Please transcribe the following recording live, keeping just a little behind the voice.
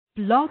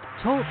Blog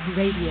Talk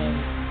Radio.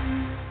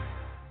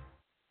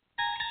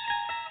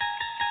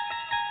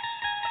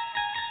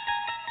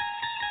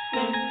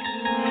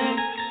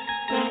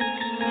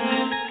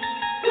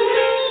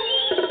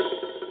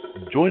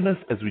 Join us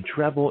as we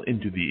travel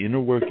into the inner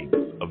workings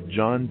of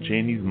John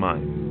Chaney's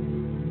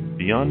mind.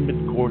 Beyond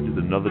midcourt is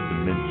another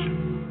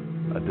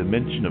dimension, a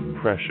dimension of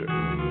pressure,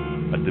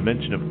 a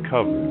dimension of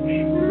coverage,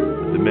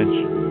 a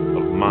dimension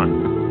of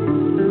mind.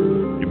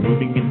 You're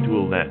moving into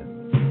a land,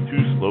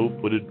 two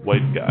slow-footed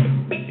white guys,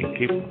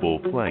 incapable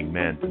of playing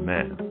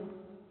man-to-man,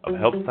 of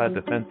help-side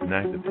defense and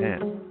active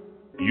hand.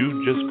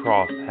 You've just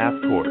crossed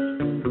half-court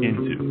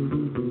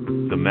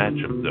into the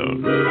matchup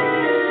zone.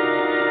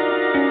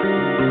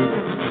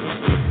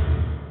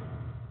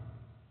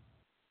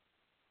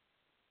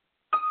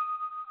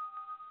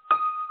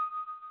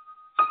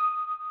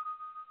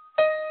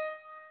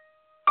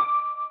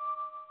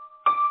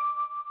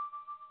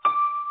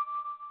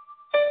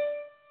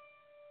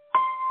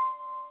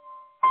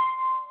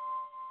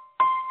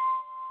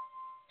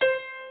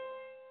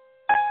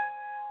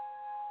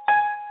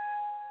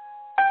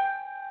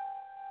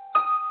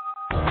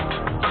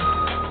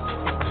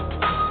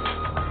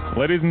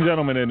 Ladies and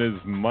gentlemen, it is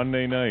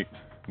Monday night.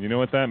 You know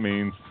what that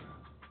means.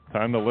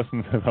 Time to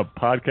listen to the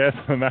podcast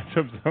of the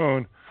Matchup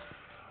Zone.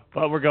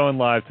 But we're going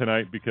live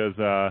tonight because,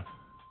 I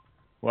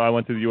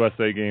went to the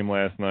USA game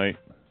last night,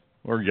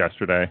 or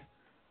yesterday.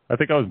 I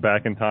think I was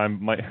back in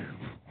time.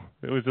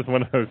 It was just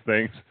one of those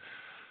things.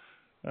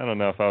 I don't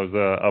know if I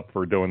was up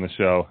for doing the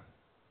show.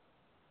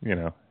 You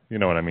know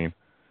what I mean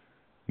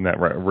in that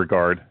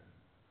regard.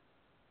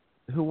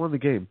 Who won the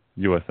game?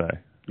 USA.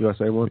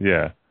 USA won?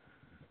 Yeah.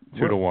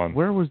 2-1.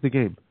 Where was the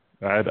game?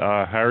 At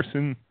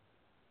Harrison,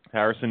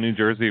 New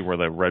Jersey, where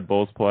the Red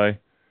Bulls play.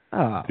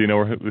 Ah. Do you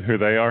know who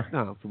they are? No,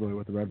 I'm familiar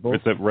with the Red Bulls.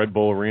 It's at Red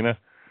Bull Arena.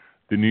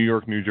 The New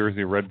York, New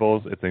Jersey Red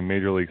Bulls. It's a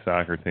Major League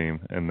Soccer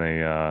team, and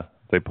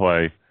they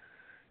play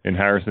in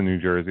Harrison, New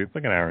Jersey. It's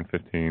like an hour and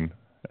 15,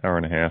 hour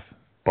and a half,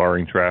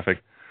 barring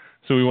traffic.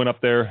 So we went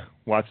up there,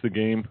 watched the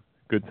game.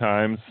 Good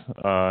times,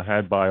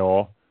 had by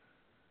all,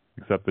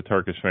 except the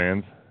Turkish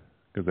fans,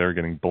 because they were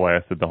getting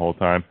blasted the whole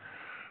time.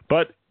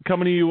 But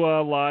coming to you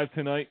live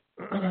tonight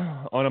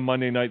on a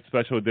Monday night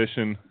special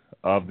edition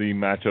of the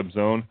Matchup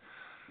Zone.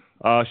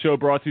 Show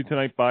brought to you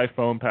tonight by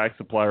Foam Pack,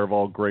 supplier of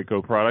all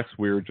Graco products.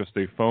 We're just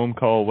a phone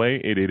call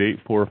away,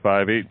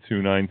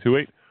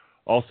 888-458-2928.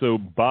 Also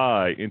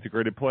by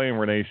Integrated Play and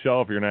Renee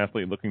Shull. If you're an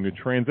athlete looking to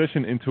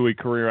transition into a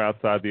career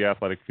outside the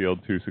athletic field,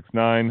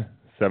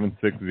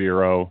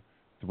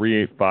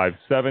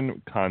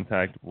 269-760-3857.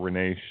 Contact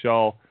Renee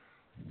Shull.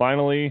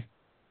 Finally,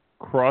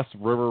 Cross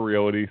River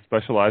Realty,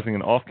 specializing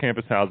in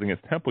off-campus housing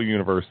at Temple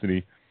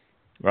University.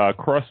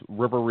 Cross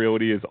River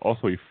Realty is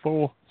also a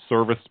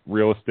full-service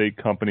real estate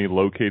company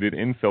located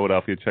in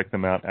Philadelphia. Check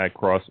them out at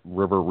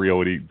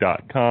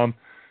crossriverrealty.com,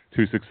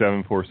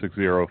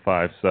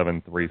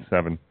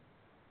 267-460-5737.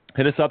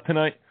 Hit us up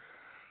tonight.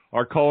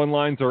 Our call-in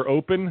lines are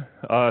open,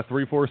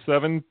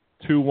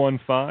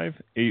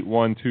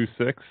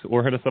 347-215-8126,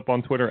 or hit us up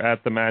on Twitter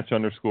at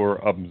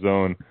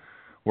 @thematch_upzone,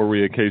 where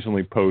we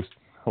occasionally post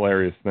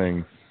hilarious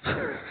things.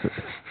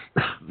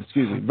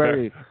 Excuse me.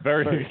 Very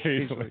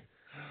occasionally.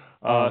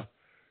 Yeah,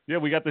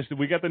 we got the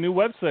new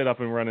website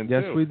up and running.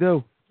 Yes, too. we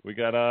do. We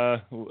got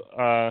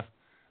Adam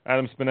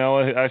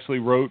Spinella actually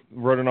wrote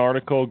an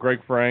article.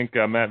 Greg Frank,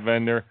 Matt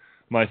Vender,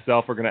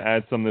 myself are going to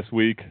add some this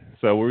week.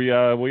 So we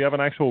have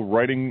an actual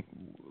writing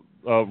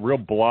real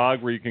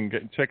blog where you can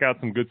check out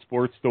some good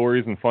sports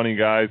stories and funny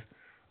guys.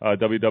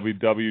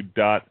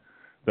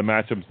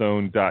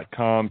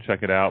 www.thematchupzone.com.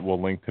 Check it out.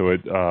 We'll link to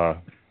it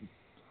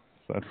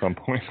at some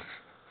point.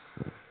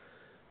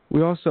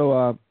 We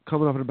also,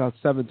 coming up at about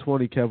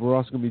 7:20, Kev, we're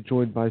also going to be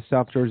joined by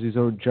South Jersey's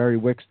own Jerry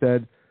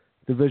Wickstead,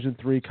 Division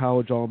III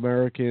college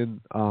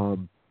All-American. I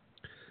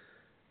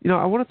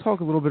want to talk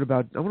a little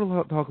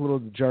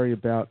to Jerry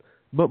about,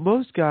 but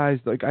most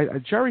guys,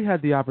 Jerry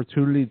had the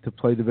opportunity to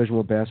play Division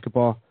I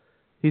basketball.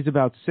 He's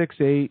about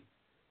 6'8",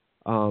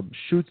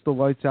 shoots the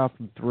lights out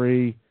from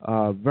three,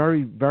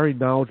 very, very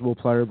knowledgeable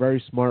player,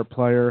 very smart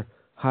player,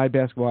 high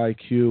basketball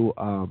IQ,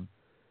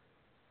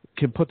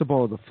 can put the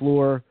ball on the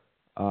floor,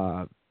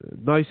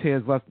 nice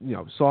hands,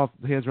 soft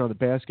hands around the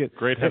basket.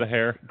 Great head of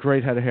hair.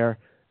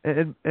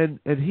 And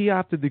he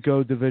opted to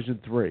go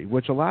Division III,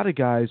 which a lot of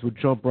guys would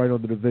jump right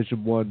on the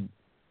Division I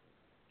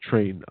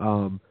train.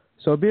 So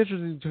it'd be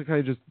interesting to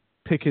kind of just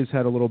pick his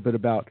head a little bit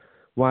about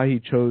why he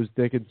chose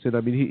Dickinson.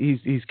 I mean,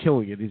 he's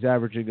killing it. He's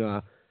averaging,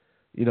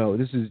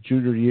 this is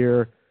junior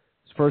year.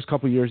 His first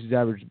couple of years, he's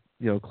averaged,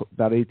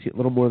 about 18, a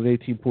little more than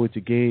 18 points a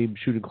game,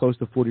 shooting close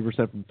to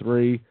 40% from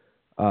three.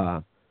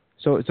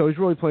 So he's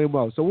really playing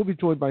well. So we'll be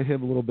joined by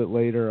him a little bit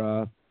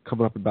later,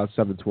 coming up at about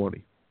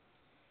 7:20.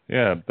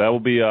 Yeah, that will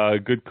be a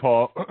good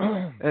call.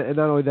 and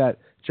not only that,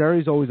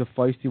 Jerry's always a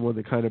feisty one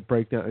to kind of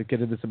break down and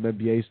get into some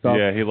NBA stuff.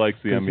 Yeah, he likes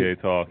the NBA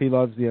talk. He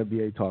loves the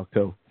NBA talk,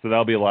 too. So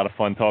that'll be a lot of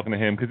fun talking to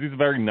him because he's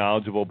very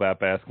knowledgeable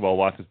about basketball,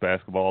 watches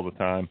basketball all the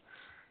time.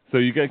 So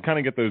you kind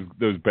of get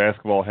those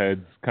basketball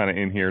heads kind of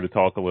in here to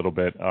talk a little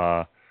bit.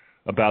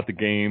 about the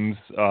games.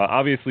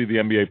 Obviously, the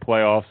NBA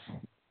playoffs,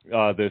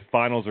 the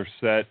finals are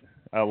set.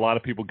 A lot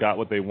of people got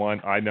what they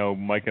want. I know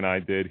Mike and I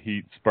did.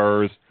 Heat,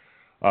 Spurs,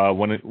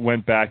 when it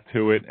went back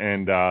to it.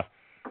 And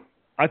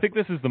I think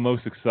this is the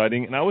most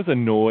exciting. And I was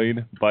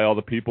annoyed by all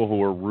the people who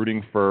were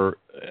rooting for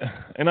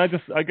 – and I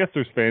guess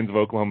there's fans of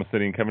Oklahoma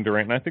City and Kevin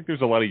Durant, and I think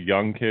there's a lot of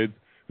young kids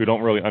who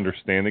don't really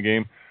understand the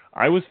game.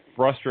 I was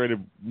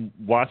frustrated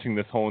watching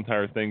this whole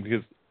entire thing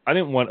because I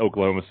didn't want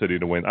Oklahoma City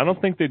to win. I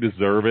don't think they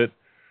deserve it.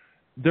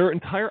 Their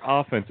entire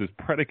offense is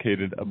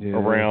predicated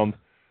around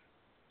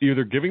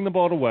either giving the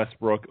ball to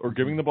Westbrook or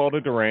giving the ball to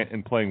Durant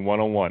and playing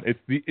one-on-one. It's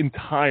the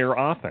entire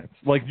offense.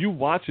 Like, you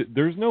watch it,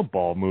 there's no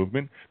ball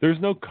movement. There's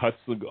no cuts.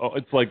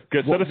 It's like,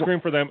 set a screen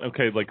for them.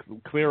 Okay, like,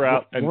 clear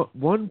out. And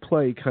one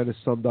play kind of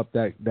summed up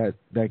that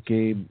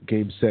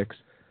game 6.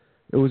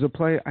 It was a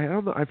play, I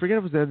don't know, I forget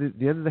if it was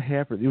the end of the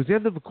half, or it was the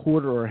end of a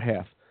quarter or a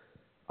half.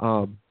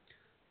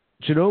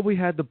 Ginobili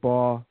had the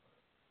ball,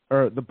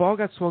 or the ball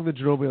got swung to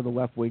Ginobili on the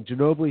left wing.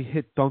 Ginobili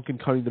hit Duncan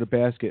cutting to the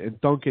basket,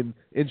 and Duncan,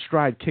 in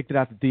stride, kicked it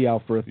out to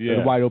DL for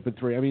a wide open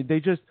 3. I mean, they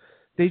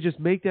just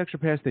make the extra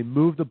pass. They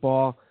move the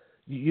ball.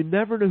 You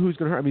never know who's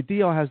going to hurt. I mean,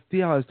 DL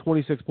has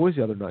 26 points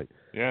the other night.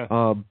 Yeah.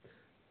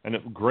 And a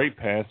great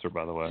passer,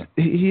 by the way.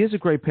 He is a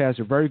great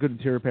passer, very good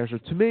interior passer.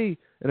 To me,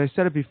 and I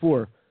said it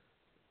before,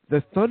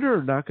 the Thunder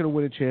are not going to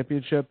win a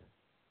championship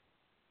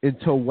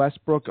until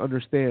Westbrook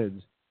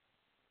understands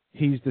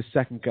he's the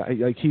second guy,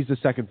 like he's the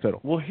second fiddle.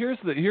 Well, here's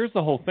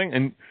the whole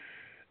thing,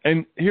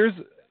 and here's,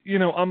 you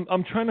know,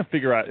 I'm trying to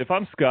figure out, if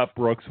I'm Scott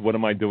Brooks, what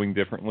am I doing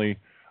differently?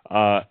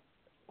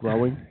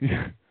 Growing,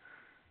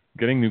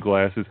 getting new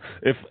glasses.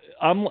 If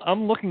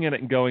I'm looking at it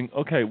and going,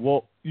 okay,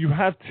 well, you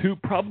have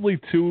probably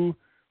two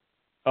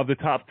of the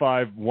top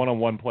 5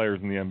 one-on-one players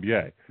in the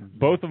NBA. Mm-hmm.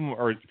 Both of them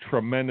are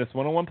tremendous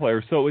one-on-one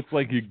players. So it's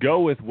like you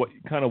go with what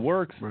kind of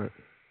works. Right.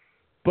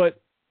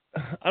 But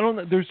I don't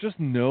know. There's just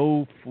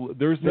no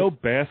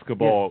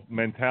basketball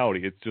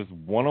mentality. It's just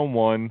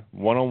one-on-one.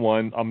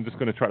 I'm just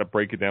going to try to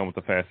break it down with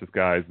the fastest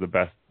guys, the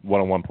best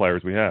one-on-one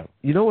players we have.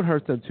 You know what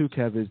hurts them too,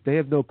 Kev, is they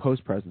have no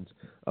post presence.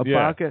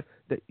 Ibaka,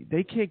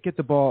 they can't get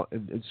the ball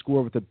and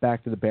score with the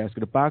back to the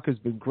basket. Ibaka's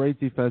been a great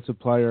defensive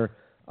player.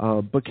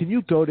 But can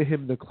you go to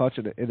him in the clutch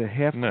in a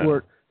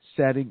half-court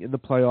setting in the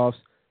playoffs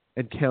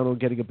and count on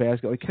getting a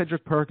basket? Like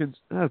Kendrick Perkins,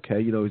 okay,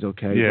 you know he's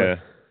okay. Yeah.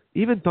 But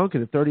even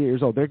Duncan at 38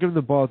 years old, they're giving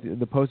the ball in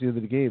the post at the end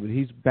of the game, and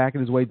he's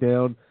backing his way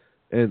down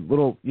and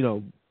little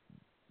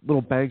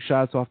bank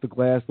shots off the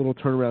glass, little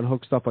turnaround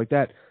hook, stuff like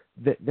that.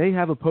 They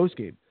have a post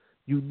game.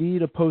 You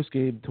need a post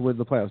game to win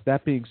the playoffs.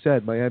 That being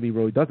said, Miami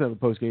really doesn't have a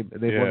post game,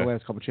 and they've won the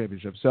last couple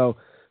championships. So,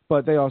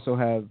 but they also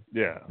have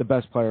the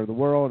best player in the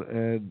world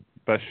and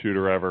best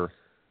shooter ever.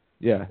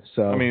 Yeah,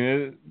 so I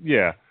mean,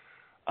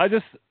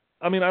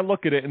 I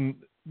look at it, and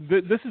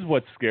this is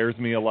what scares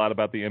me a lot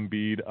about the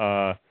Embiid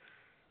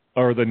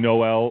or the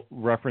Noel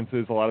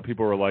references. A lot of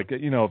people are like,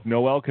 you know, if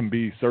Noel can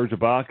be Serge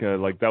Ibaka,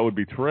 like that would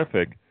be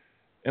terrific.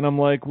 And I'm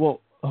like,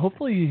 well,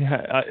 hopefully,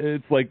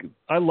 it's like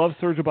I love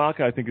Serge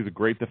Ibaka. I think he's a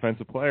great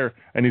defensive player,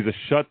 and he's a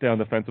shutdown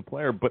defensive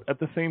player. But at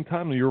the same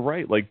time, you're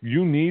right. Like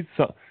you need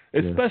some.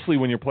 Especially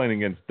when you're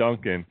playing against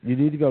Duncan. You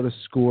need to go to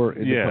score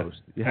in the post.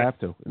 You have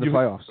to in the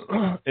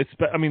playoffs.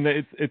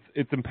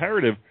 It's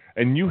imperative,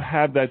 and you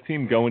have that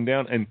team going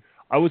down. And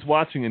I was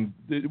watching,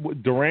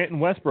 and Durant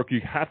and Westbrook, you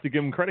have to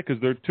give them credit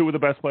because they're 2 of the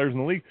best players in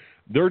the league.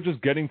 They're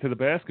just getting to the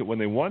basket when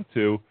they want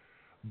to.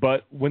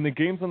 But when the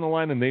game's on the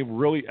line and they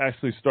really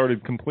actually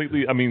started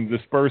completely, I mean, the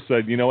Spurs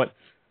said, you know what,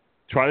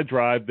 try to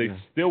drive. They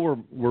still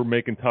were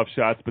making tough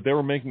shots, but they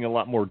were making it a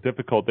lot more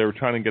difficult. They were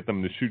trying to get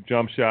them to shoot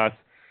jump shots.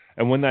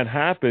 And when that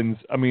happens,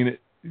 I mean,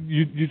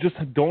 you just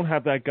don't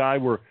have that guy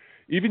where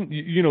even,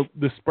 you know,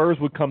 the Spurs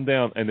would come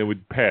down and they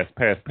would pass,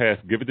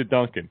 give it to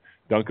Duncan.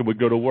 Duncan would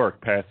go to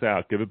work, pass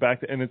out, give it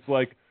back to, and it's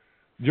like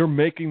you're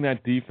making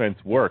that defense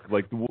work.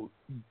 Like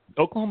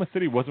Oklahoma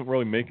City wasn't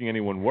really making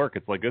anyone work.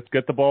 It's like, let's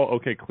get the ball,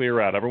 okay, clear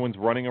out. Everyone's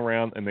running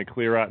around and they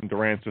clear out, and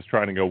Durant's just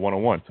trying to go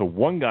one-on-one. So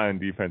one guy on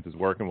defense is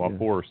working while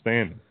 4 are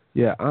standing.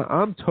 Yeah,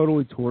 I'm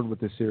totally torn with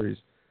this series.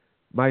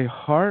 My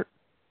heart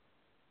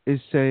is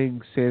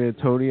saying San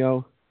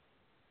Antonio,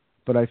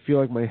 but I feel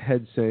like my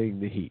head's saying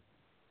the Heat.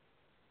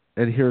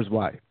 And here's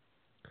why.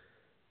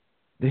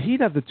 The Heat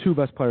have the 2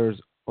 best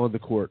players on the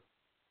court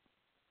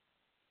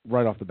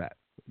right off the bat.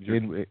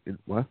 In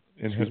what?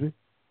 Excuse me?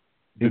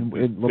 In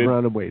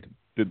LeBron and Wade.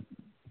 Did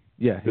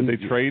they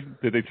trade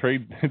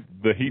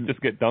the Heat just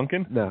get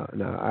Duncan? No.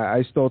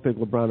 I still think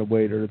LeBron and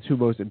Wade are the 2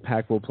 most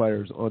impactful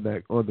players on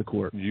the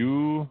court.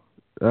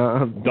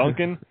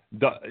 Duncan,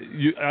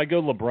 I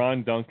go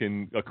LeBron,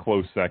 Duncan a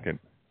close second.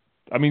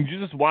 I mean, you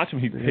just watch him;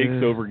 he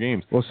takes over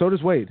games. Well, so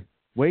does Wade.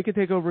 Wade can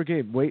take over a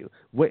game. Wade,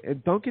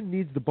 and Duncan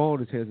needs the ball in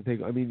his hands to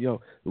take. I mean, you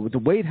know, the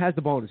Wade has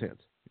the ball in his hands.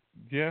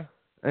 Yeah.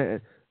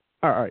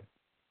 All right.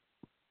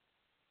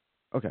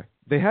 Okay.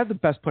 They have the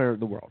best player in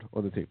the world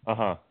on the team.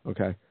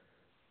 Okay.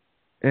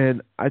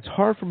 And it's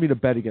hard for me to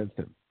bet against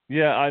him.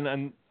 Yeah,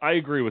 and I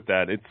agree with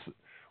that. It's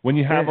when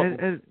you have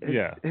and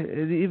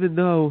even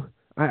though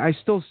I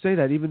still say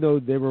that, even though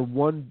they were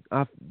one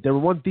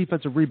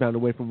defensive rebound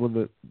away from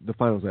winning the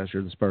finals last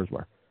year. The Spurs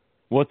were.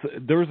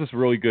 There was this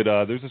really good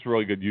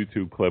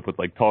YouTube clip with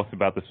like talks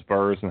about the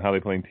Spurs and how they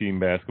play team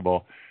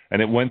basketball,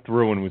 and it went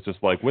through and was just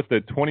like with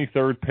the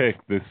 23rd pick,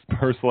 the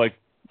Spurs select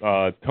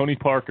Tony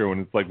Parker,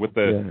 and it's like with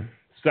the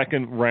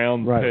second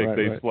round pick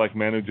they select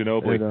Manu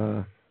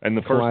Ginobili, and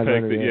the first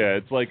pick,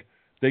 it's like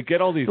they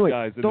get all these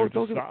guys and they're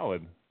just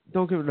solid.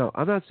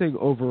 I'm not saying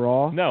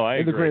overall. No, I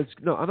agree.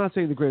 I'm not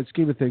saying in the grand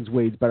scheme of things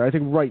Wade's better. I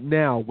think right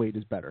now Wade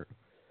is better.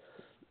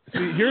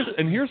 See,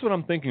 here's what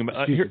I'm thinking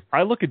about.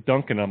 I look at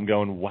Duncan, I'm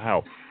going,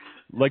 wow.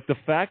 Like the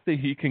fact that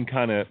he can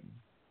kind of,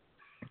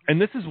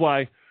 and this is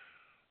why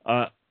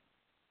I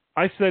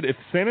said if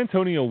San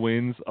Antonio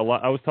wins, I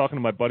was talking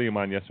to my buddy of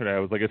mine yesterday. I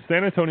was like, if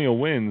San Antonio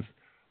wins,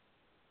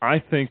 I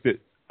think that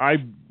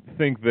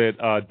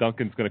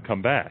Duncan's going to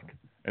come back.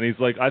 And he's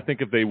like, I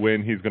think if they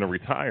win, he's going to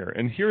retire.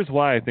 And here's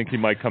why I think he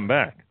might come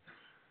back.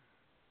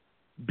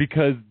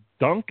 Because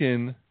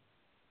Duncan,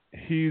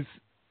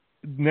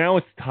 now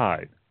it's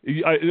tied.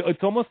 It's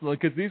almost like,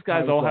 because these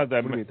guys all have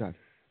that. What do you mean tied?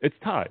 It's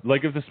tied.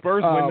 Like if the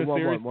Spurs win the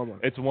series, 1-1.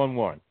 it's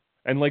 1-1.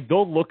 And like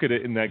they'll look at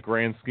it in that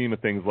grand scheme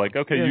of things like,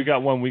 okay, you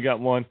got one, we got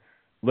one.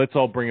 Let's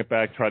all bring it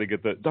back, try to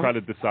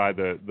decide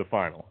the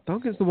final.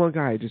 Duncan's the one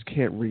guy I just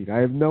can't read. I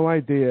have no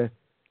idea.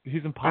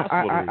 He's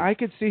impossible to read. I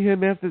could see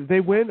him after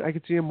they win. I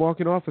could see him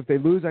walking off. If they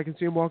lose, I can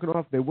see him walking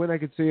off. If they win, I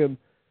could see him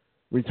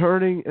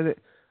returning. And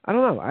I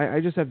don't know. I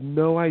just have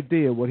no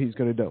idea what he's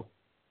going to do.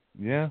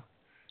 Yeah,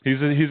 he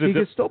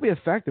can still be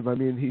effective. I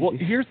mean,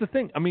 here's the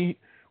thing. I mean,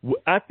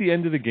 at the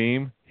end of the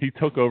game, he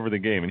took over the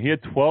game, and he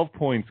had 12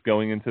 points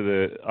going into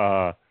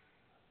the.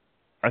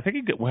 I think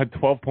he had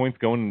 12 points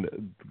going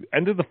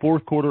end of the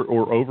fourth quarter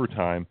or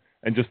overtime,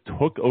 and just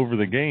took over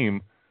the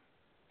game.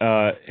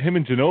 Him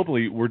and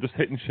Ginobili were just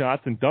hitting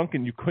shots, and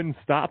Duncan, you couldn't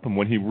stop him.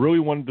 When he really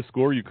wanted to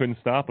score, you couldn't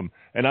stop him.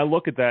 And I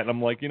look at that, and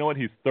I'm like, you know what?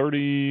 He's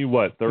 38?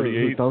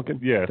 Duncan?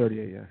 Yeah.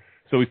 38, yeah.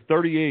 So he's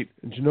 38.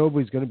 And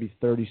Ginobili's going to be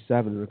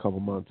 37 in a couple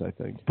months, I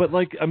think. But,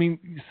 like, I mean,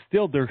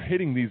 still, they're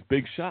hitting these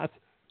big shots.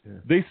 Yeah.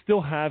 They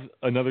still have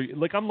another –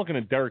 like, I'm looking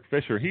at Derek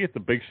Fisher. He hits a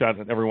big shot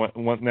every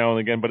once now and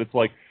again, but it's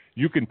like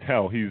you can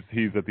tell he's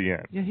at the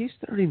end. Yeah, he's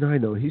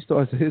 39, though. He still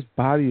has – his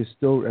body is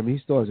still – I mean,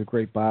 he still has a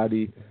great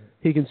body.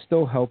 He can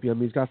still help you. I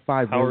mean, he's got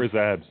 5 How are his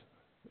abs?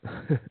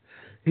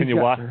 Can you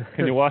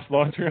wash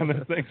laundry on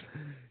those things?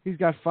 He's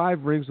got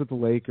 5 rings with the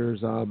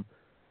Lakers.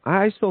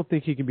 I still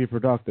think he can be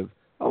productive.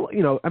 Oh,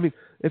 you know, I mean,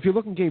 if you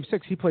look in Game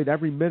 6, he played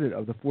every minute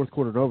of the fourth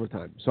quarter and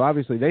overtime. So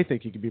obviously they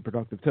think he can be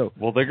productive too.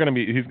 Well, he's going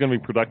to be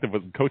productive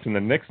with coaching the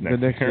Knicks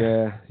next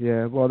year.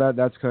 Yeah. Well,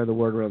 that's kind of the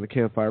word around the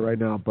campfire right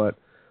now. But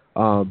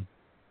I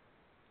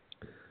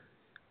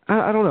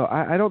don't know.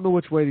 I don't know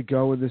which way to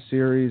go in this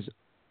series.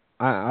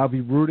 I'll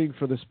be rooting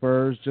for the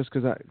Spurs just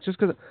because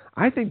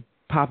I think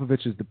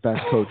Popovich is the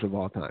best coach of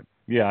all time.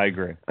 Yeah, I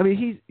agree. I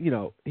mean,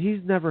 he's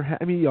never had.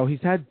 I mean,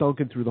 he's had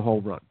Duncan through the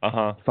whole run.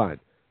 Fine.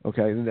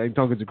 Okay, and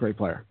Duncan's a great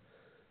player.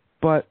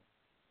 But,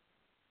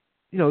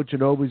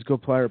 Ginobili's a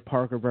good player,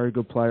 Parker, very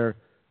good player.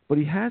 But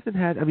he hasn't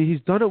had, I mean, he's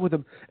done it with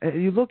them.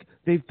 And you look,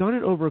 they've done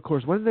it over a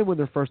course. When did they win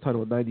their first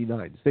title in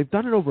 99? They've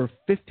done it over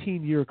a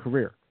 15-year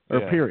career,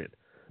 or period.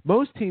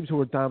 Most teams who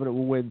are dominant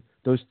will win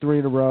those 3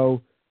 in a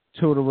row,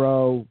 2 in a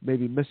row,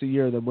 maybe miss a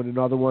year, then win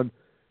another one.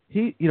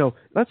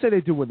 Let's say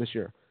they do win this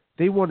year.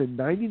 They won in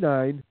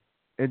 99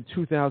 and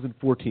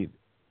 2014.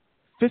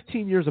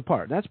 15 years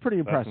apart. That's pretty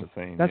impressive. That's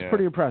insane. That's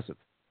pretty impressive.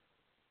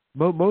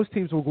 Most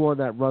teams will go on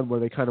that run where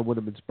they kind of win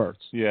them in spurts.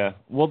 Yeah.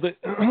 Well,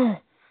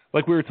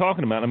 like we were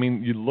talking about, I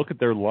mean, you look at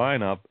their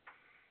lineup,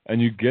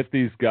 and you get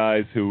these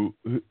guys who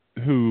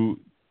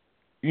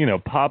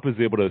Pop is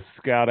able to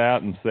scout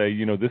out and say,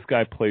 this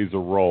guy plays a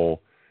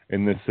role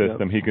in this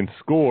system. Yep. He can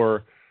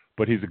score,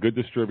 but he's a good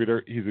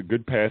distributor. He's a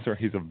good passer.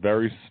 He's a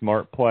very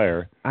smart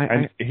player.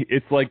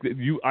 It's like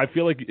I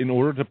feel like in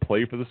order to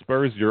play for the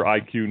Spurs, your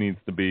IQ needs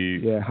to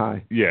be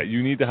high. Yeah,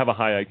 you need to have a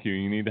high IQ.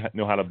 You need to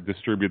know how to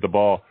distribute the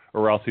ball,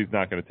 or else he's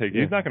not going to take.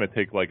 Yeah. He's not going to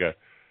take like a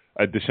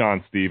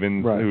Deshaun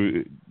Stevens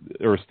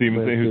or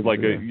Stevenson who's like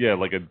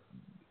a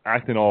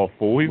acting all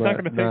fool. He's not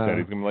going to take that.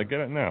 He's going to be like,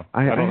 get it now.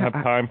 I don't have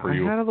time for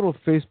you. I had a little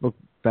Facebook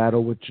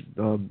battle with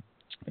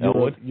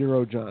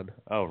Euro John.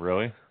 Oh,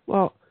 really?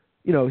 Well.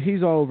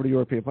 He's all over the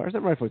European players.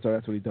 And rightfully so,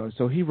 that's what he does.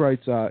 So he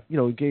writes,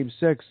 in Game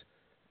 6,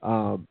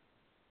 Diaw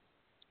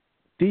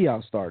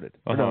started.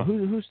 No, who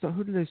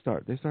did they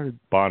start? They started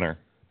Bonner.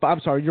 I'm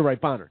sorry, you're right,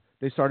 Bonner.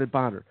 They started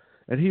Bonner.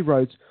 And he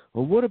writes,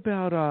 well, what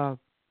about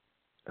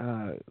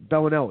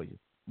Bellinelli,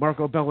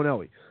 Marco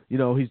Bellinelli?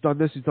 He's done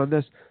this, he's done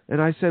this.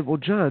 And I said, well,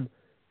 John,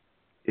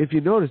 if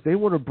you notice, they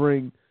want to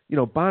bring,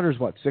 Bonner's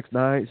what,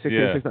 6'9",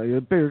 6'9",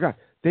 a bigger guy.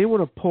 They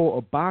want to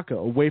pull Ibaka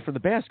away from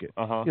the basket.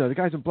 The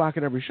guy's been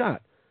blocking every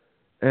shot.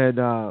 And,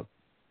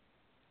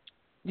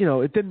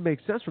 it didn't make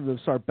sense for them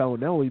to start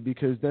Bellinelli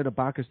because then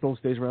Ibaka still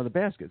stays around the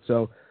basket.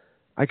 So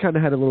I kind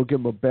of had to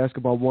give him a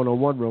basketball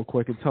 101 real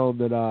quick and tell him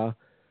that,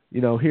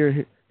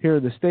 here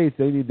in the States,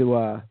 they need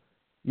to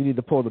you need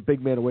to pull the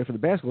big man away from the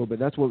basket a little bit.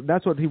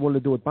 That's what he wanted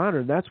to do with Bonner,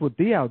 and that's what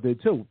Diaw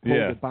did too.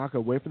 Pulling Ibaka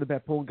away from the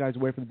basket, pulling guys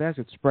away from the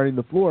basket, spreading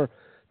the floor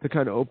to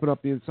kind of open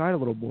up the inside a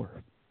little more.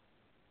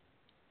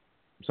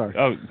 Sorry.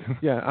 Oh,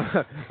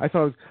 yeah. I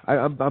thought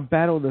I'm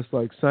battling this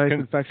like sinus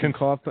infection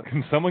cough.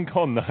 Can someone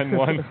call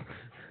 911?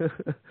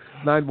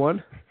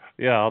 9-1?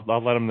 Yeah,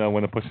 I'll let him know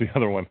when to push the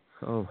other one.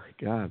 Oh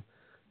my God.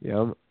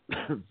 Yeah.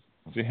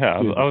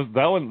 Yeah,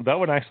 that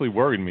one actually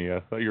worried me. I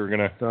thought you were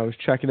gonna. So I was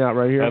checking out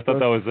right here. I thought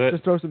that was it.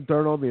 Just throw some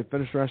dirt on me and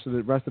finish the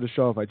rest of the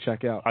show if I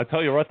check out. I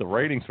tell you what, the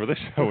ratings for this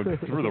show are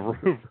through the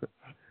roof.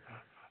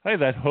 Hey,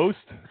 that host,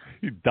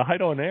 you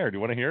died on air. Do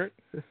you want to hear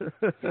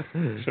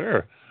it?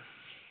 Sure.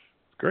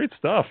 Great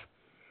stuff.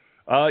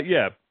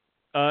 Yeah,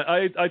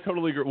 I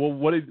totally agree. Well,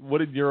 what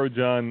did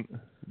Eurojohn?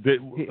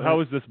 How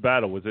was this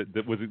battle? Did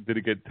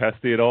it get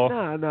testy at all?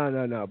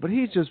 No. But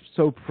he's just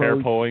so pro.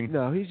 Hair pulling.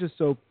 No, he's just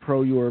so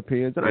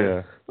pro-Europeans.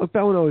 And look,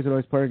 Bellinelli's is a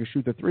nice player, can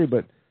shoot the three,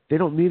 but they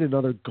don't need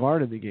another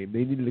guard in the game.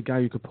 They needed a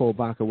guy who could pull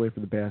Ibaka away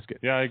from the basket.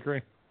 Yeah, I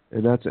agree.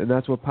 And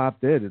that's what Pop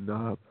did. And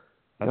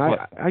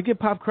I give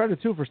Pop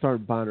credit too for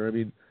starting Bonner. I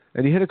mean,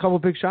 and he hit a couple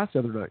big shots the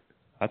other night.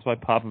 That's why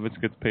Popovich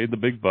gets paid the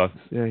big bucks.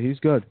 Yeah, he's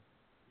good.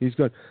 He's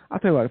good. I'll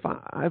tell you what. If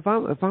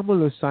I'm one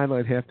of those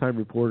sideline halftime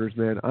reporters,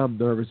 man, I'm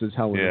nervous as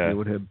hell when I'm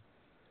doing him.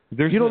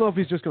 You don't know if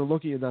he's just going to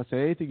look at you and not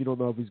say anything. You don't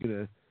know if he's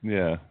going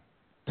to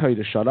tell you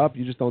to shut up.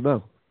 You just don't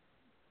know.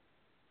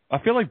 I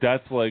feel like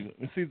that's like,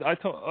 see,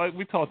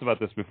 we talked about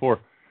this before.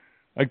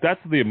 Like,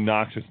 that's the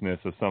obnoxiousness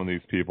of some of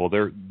these people.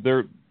 They're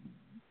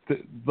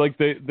like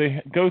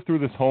they go through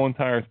this whole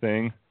entire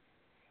thing,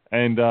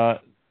 and I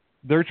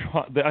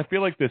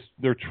feel like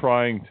they're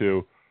trying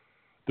to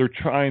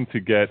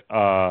get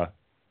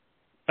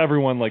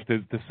everyone like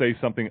to say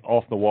something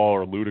off the wall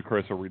or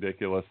ludicrous or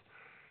ridiculous,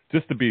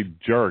 just to be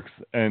jerks,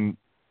 and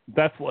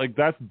that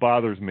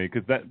bothers me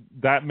because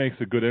that makes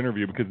a good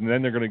interview, because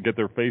then they're going to get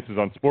their faces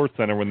on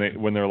SportsCenter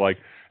when they're like,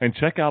 and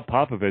check out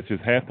Popovich's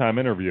halftime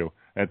interview,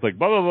 and it's like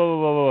blah blah blah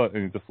blah blah, and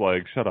you're just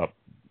like, shut up,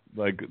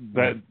 like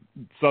that.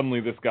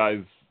 Suddenly this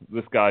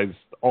guy's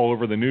all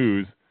over the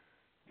news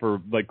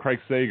for like Craig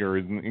Sager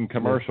in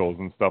commercials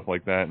and stuff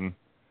like that, and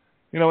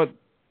you know what?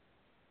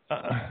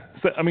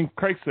 I mean,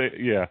 Craig Sager,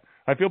 yeah.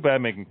 I feel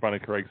bad making fun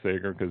of Craig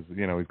Sager because,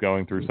 you know, he's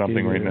going through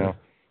something right now.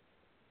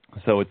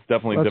 So it's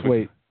definitely Let's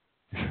difficult.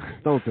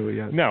 Wait. Don't do it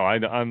yet. No,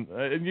 I'm.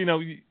 You know,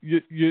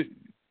 you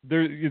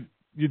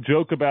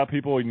joke about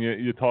people and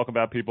you talk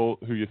about people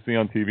who you see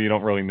on TV. You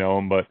don't really know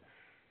them, but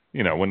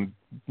you know, when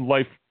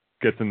life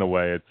gets in the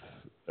way,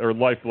 or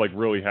life like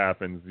really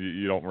happens,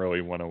 you don't really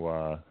want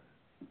to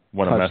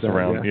mess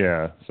around.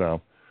 Yeah.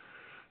 So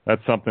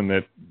that's something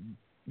that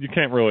you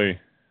can't really.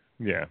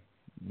 Yeah.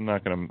 I'm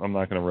not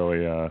gonna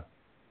really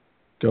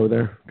go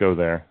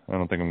there. I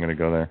don't think I'm gonna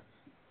go there.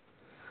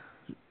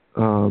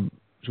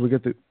 Should we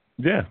get the?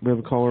 Yeah. We have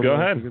a caller. Go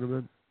ahead.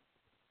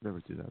 Never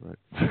do that, right?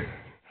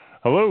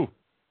 Hello.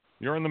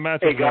 You're in the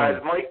match. Hey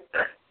guys,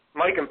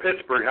 Mike in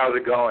Pittsburgh. How's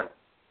it going?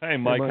 Hey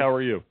Mike, how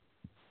are you?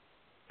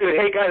 Good.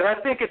 Hey guys,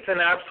 I think it's an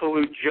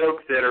absolute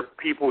joke that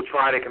people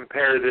try to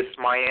compare this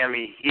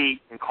Miami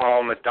Heat and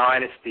call them a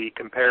dynasty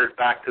compared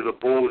back to the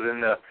Bulls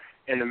in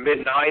the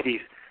mid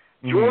 '90s.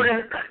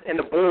 Jordan and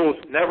the Bulls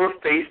never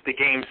faced a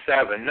Game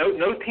 7.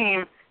 No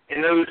team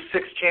in those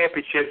 6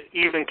 championships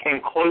even came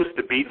close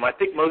to beat them. I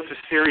think most of the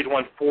series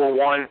went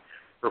 4-1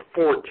 or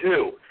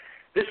 4-2.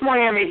 This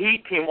Miami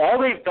Heat team, all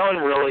they've done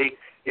really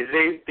is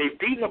they've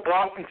beaten the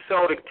Boston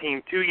Celtics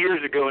team 2 years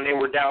ago, and they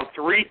were down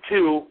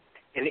 3-2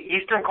 in the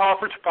Eastern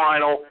Conference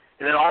Final,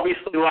 and then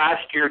obviously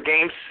last year,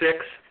 Game 6,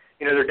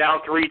 you know, they're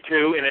down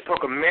 3-2, and it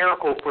took a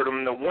miracle for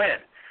them to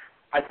win.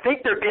 I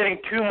think they're getting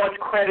too much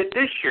credit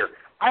this year.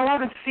 I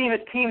haven't seen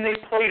a team they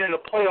played in the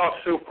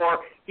playoffs so far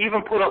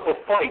even put up a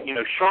fight. You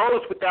know,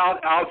 Charlotte's without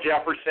Al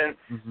Jefferson.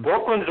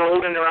 Brooklyn's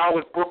old, and they're out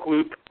with Brook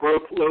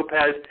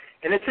Lopez.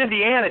 And this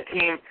Indiana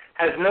team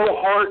has no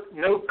heart,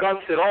 no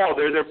guts at all.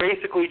 They're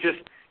basically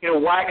just, you know,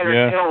 wagging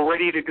their tail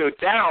ready to go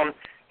down.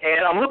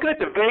 And I'm looking at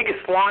the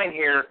Vegas line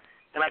here,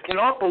 and I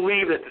cannot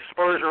believe that the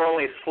Spurs are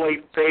only a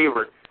slight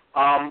favorite.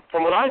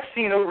 From what I've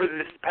seen over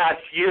this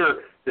past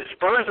year, the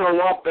Spurs are a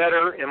lot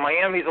better, and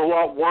Miami's a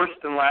lot worse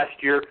than last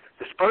year.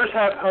 The Spurs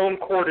have home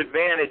court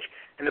advantage,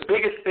 and the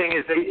biggest thing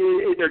is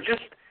they're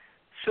just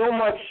so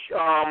much,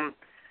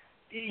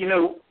 you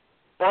know,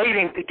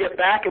 fighting to get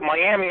back at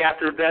Miami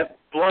after that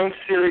blown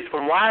series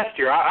from last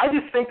year. I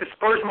just think the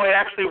Spurs might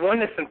actually win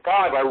this in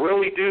 5. I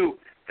really do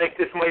think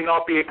this might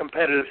not be a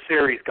competitive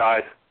series,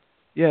 guys.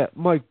 Yeah,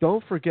 Mike,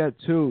 don't forget,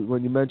 too,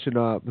 when you mentioned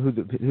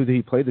who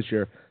he played this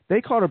year, they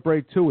caught a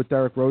break, too, with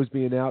Derrick Rose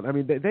being out. I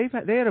mean,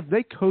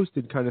 they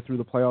coasted kind of through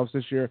the playoffs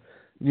this year.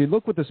 You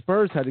look what the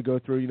Spurs had to go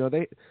through. You know,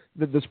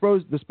 the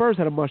Spurs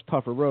had a much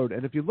tougher road.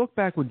 And if you look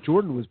back when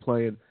Jordan was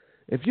playing,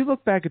 if you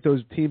look back at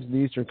those teams in the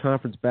Eastern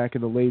Conference back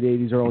in the late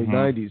 80s, early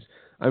 90s,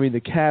 I mean,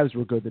 the Cavs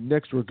were good, the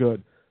Knicks were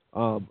good,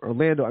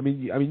 Orlando. I mean,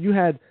 you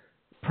had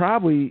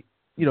probably,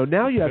 you know,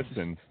 now you have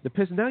the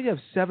Pistons. Now you have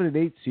 7 and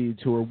 8 seeds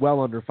who are well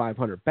under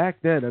 500. Back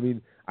then, I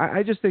mean,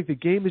 I just think the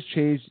game has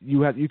changed.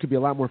 You could be a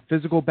lot more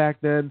physical back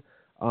then.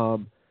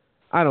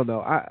 I don't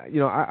know.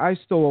 I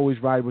still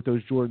always ride with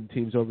those Jordan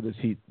teams over this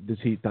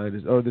Heat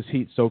dynasty or this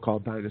Heat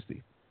so-called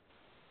dynasty.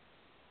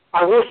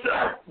 I will say,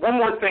 one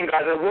more thing,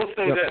 guys. I will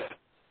say Yep. this: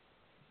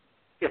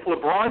 if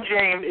LeBron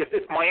James,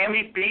 if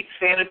Miami beats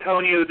San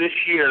Antonio this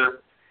year,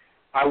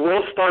 I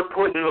will start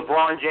putting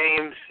LeBron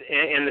James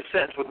in the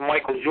sentence with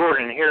Michael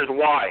Jordan. And here's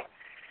why: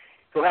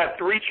 he'll have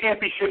 3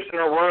 championships in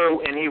a row,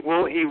 and he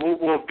will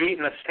have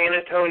beaten a San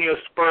Antonio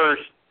Spurs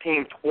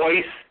team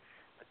twice,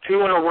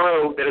 2 in a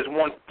row that has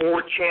won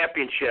 4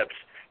 championships.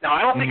 Now,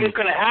 I don't think it's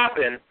going to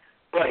happen,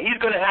 but he's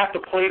going to have to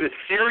play the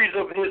series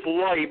of his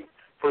life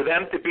for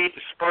them to beat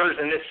the Spurs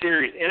in this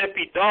series. And if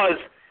he does,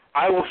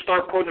 I will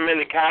start putting him in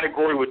the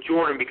category with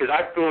Jordan because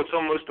I feel it's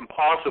almost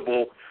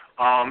impossible.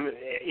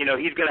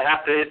 He's going to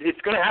have to.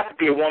 It's going to have to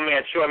be a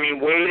one-man show. I mean,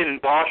 Wade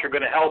and Bosh are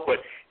going to help,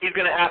 but he's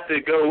going to have to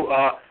go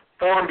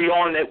far and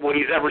beyond what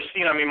he's ever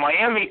seen. I mean,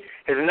 Miami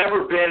has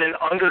never been an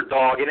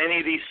underdog in any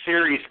of these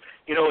series.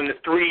 In the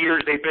 3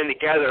 years they've been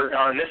together,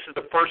 and this is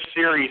the first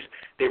series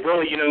they've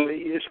really,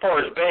 as far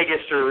as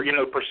Vegas or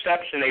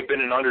perception, they've been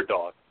an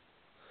underdog.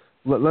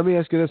 Let me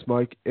ask you this,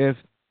 Mike: if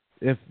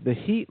the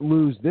Heat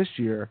lose this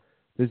year,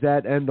 does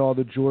that end all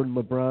the Jordan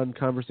LeBron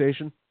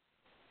conversation?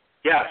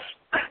 Yes,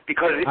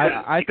 because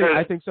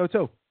I think so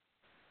too.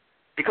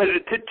 Because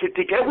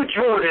to get with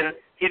Jordan,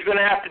 he's going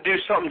to have to do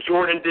something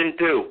Jordan didn't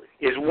do: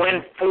 is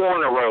win 4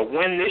 in a row.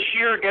 Win this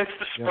year against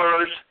the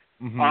Spurs.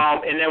 Yeah.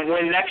 And then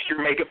win next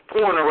year, make it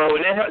 4 in a row,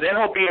 and then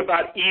he'll be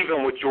about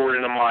even with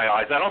Jordan in my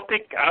eyes. I don't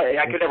think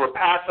I could ever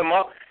pass him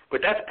up,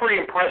 but that's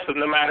pretty impressive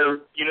no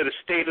matter, the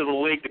state of the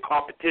league, the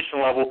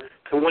competition level,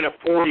 to win it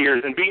 4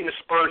 years. And beating the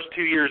Spurs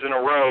 2 years in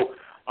a row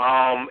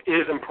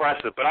is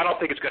impressive, but I don't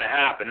think it's going to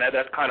happen.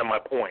 That's kind of my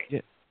point.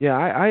 Yeah,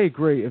 I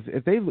agree.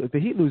 If the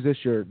Heat lose this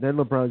year, then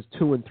LeBron's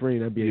 2-3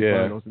 in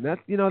NBA Finals, and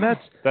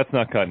that's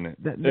not cutting it.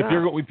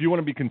 If you want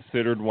to be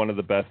considered one of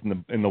the best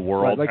in the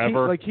world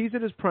ever, he's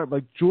in his prime.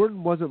 Like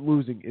Jordan wasn't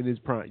losing in his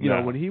prime.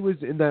 When he was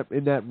in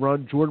that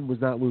run, Jordan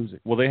was not losing.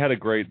 Well, they had a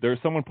great.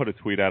 Someone put a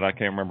tweet out. I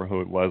can't remember who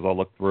it was. I'll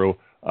look through.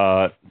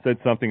 Said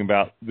something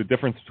about the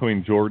difference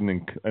between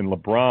Jordan and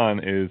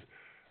LeBron is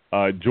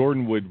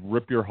Jordan would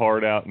rip your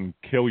heart out and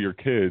kill your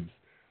kids.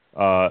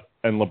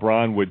 And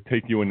LeBron would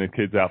take you and the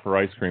kids out for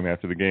ice cream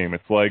after the game.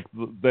 It's like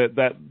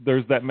that.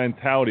 There's that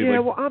mentality. Yeah,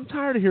 well, I'm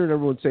tired of hearing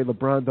everyone say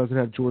LeBron doesn't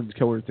have Jordan's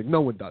killer instinct. No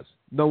one does.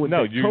 No,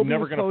 you're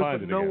never going to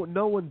find it again.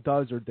 No one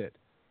does or did.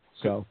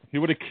 So he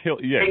would have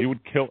killed. Yeah, he would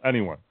kill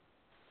anyone.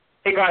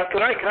 Hey guys,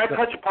 can I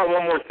touch upon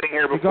one more thing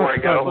here before I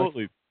go?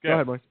 Absolutely. Go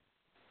ahead, Mike.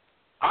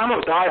 I'm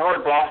a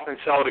diehard Boston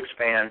Celtics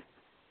fan,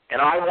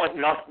 and I want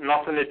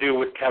nothing to do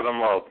with Kevin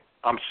Love.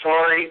 I'm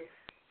sorry.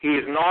 He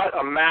is not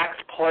a max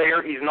player.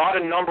 He's not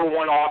a number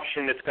one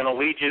option that's going to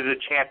lead you to the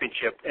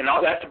championship. And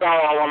that's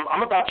about all.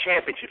 I'm about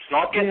championships,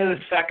 not getting to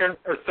the second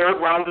or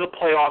third round of the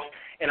playoffs.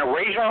 And a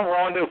Rajon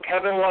Rondo,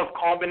 Kevin Love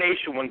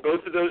combination, when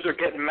both of those are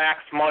getting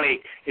max money,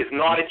 is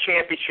not a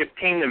championship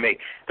team to me.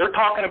 They're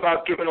talking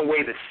about giving away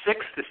the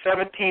 6th, the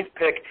 17th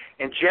pick,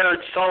 and Jared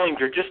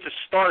Sullinger just to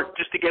start,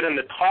 just to get in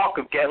the talk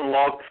of getting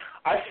Love.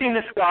 I've seen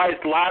this guy's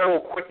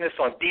lateral quickness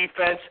on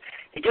defense.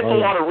 He gets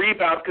a lot of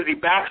rebounds because he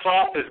backs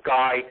off this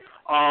guy.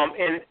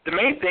 And the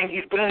main thing,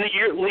 he's been in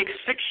the league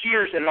 6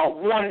 years, and not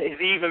one has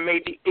even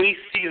made the eighth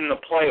seed in the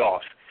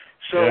playoffs.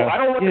 So I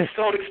don't want the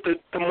Celtics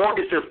to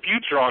mortgage their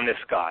future on this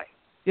guy.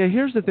 Yeah,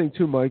 here's the thing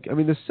too, Mike. I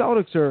mean, the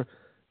Celtics are,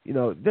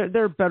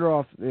 they're better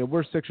off.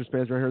 We're Sixers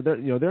fans right here. They're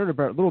in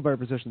a little better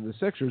position than the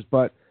Sixers,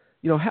 but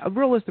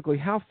realistically,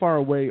 how far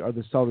away are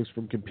the Celtics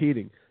from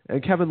competing?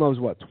 And Kevin Love's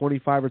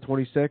 25 or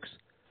 26.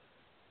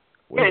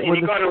 Yeah, and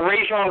you got a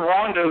Rajon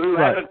Rondo who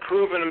hasn't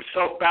proven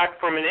himself back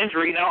from an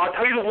injury. Now, I'll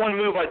tell you the one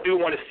move I do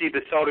want to see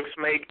the Celtics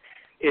make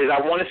is I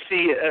want to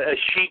see a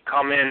Sheik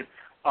come in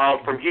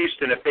from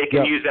Houston if they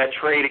can use that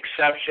trade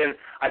exception.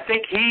 I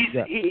think he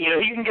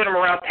can get him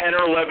around $10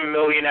 or $11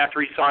 million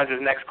after he signs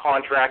his next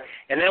contract,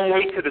 and then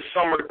wait to the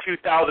summer of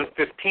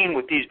 2015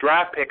 with these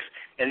draft picks,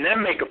 and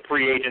then make a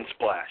free agent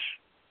splash.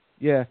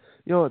 Yeah,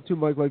 too,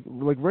 Mike. Like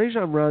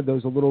Rajon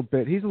Rondo's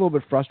he's a little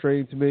bit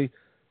frustrating to me.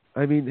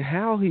 I mean,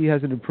 how he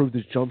hasn't improved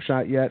his jump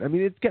shot yet. I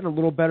mean, it's getting a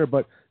little better,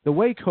 but the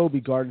way Kobe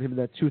guarded him in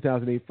that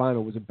 2008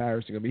 final was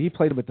embarrassing. I mean, he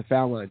played him at the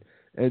foul line.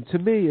 And to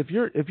me, if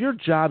your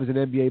job as an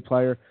NBA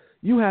player,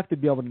 you have to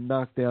be able to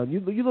knock down.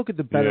 You look at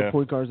the better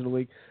point guards in the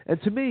league. And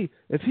to me,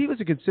 if he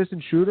was a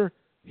consistent shooter,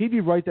 he'd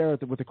be right there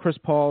with the Chris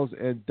Pauls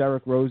and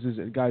Derrick Roses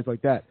and guys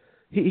like that.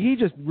 He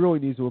just really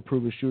needs to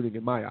improve his shooting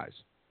in my eyes.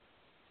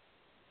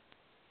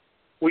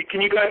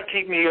 Can you guys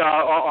keep me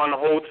on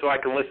hold so I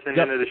can listen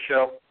into the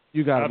show?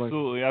 You got it,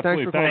 Absolutely. Mike.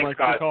 Thanks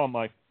for calling,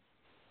 Mike.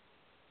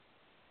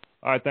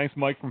 All right, thanks,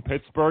 Mike from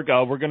Pittsburgh.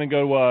 We're going to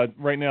go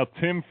right now.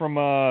 Tim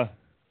from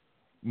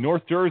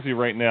North Jersey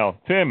right now.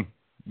 Tim,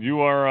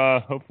 you are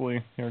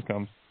hopefully, here it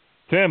comes.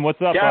 Tim,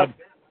 what's up, bud?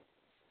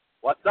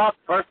 What's up?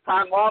 First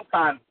time, long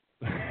time.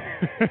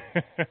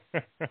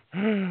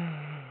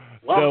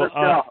 Love the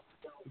show.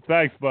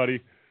 Thanks,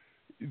 buddy.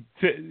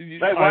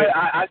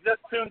 I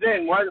just tuned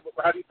in.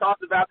 Have you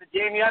talked about the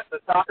game yet, the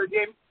soccer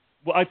game?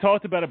 Well, I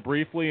talked about it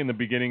briefly in the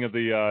beginning of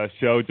the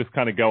show, just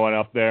kind of going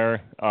up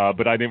there,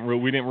 but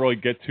we didn't really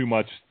get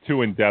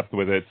too in depth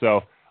with it.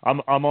 So I'm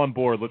on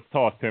board. Let's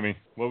talk, Timmy.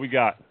 What we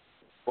got?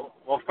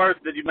 Well,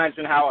 first, did you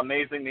mention how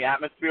amazing the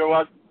atmosphere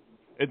was?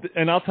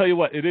 And I'll tell you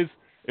what,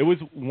 it was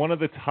one of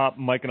the top,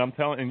 Mike,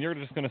 and you're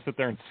just going to sit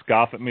there and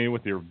scoff at me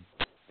with your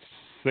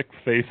sick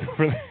face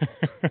over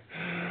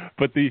there.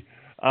 But the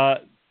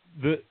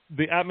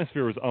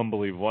atmosphere was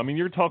unbelievable. I mean,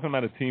 you're talking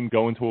about a team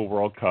going to a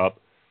World Cup.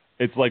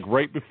 It's like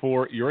right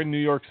before you're in New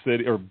York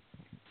City, or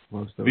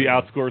the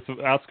outskirts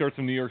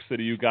of New York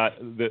City. You got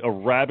a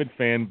rabid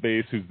fan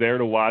base who's there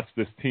to watch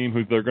this team,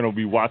 who they're going to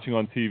be watching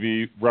on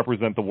TV,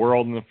 represent the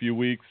world in a few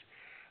weeks.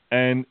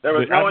 And there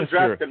was no one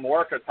dressed in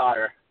work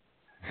attire.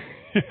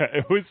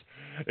 Yeah,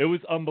 it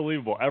was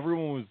unbelievable.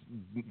 Everyone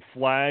was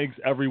flags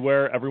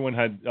everywhere. Everyone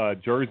had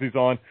jerseys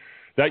on.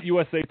 That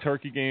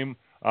USA-Turkey game,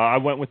 I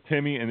went with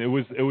Timmy, and it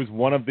was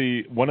one of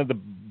the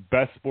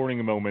best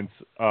sporting moments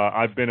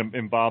I've been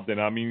involved in.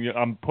 I mean,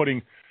 I'm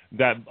putting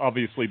that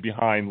obviously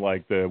behind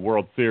like the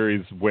World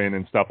Series win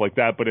and stuff like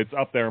that, but it's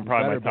up there in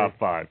probably my top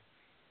 5.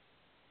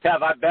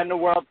 Kev, I've been to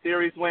World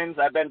Series wins.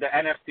 I've been to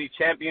NFC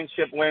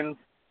Championship wins.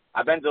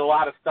 I've been to a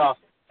lot of stuff,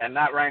 and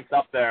that ranks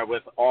up there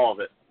with all of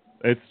it.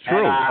 It's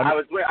true.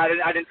 And,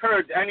 I'd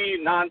encourage any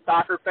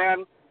non-soccer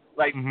fan,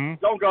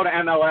 don't go to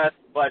MLS,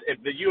 but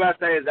if the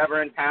USA is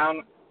ever in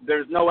town,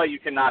 there's no way you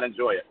cannot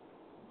enjoy it.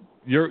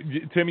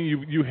 Timmy,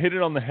 you hit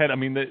it on the head. I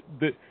mean,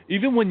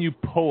 even when you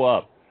pull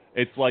up,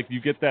 it's like you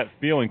get that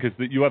feeling because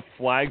you have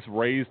flags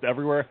raised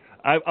everywhere.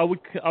 I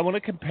want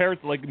to compare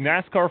it to like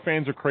NASCAR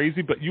fans are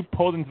crazy, but you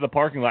pulled into the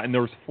parking lot and there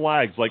was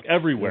flags like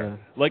everywhere,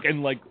 like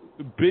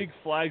big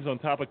flags on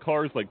top of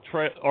cars, like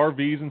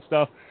RVs and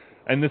stuff.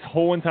 And this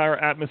whole entire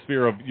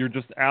atmosphere of you're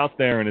just out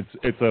there, and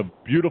it's a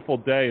beautiful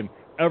day, and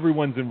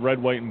everyone's in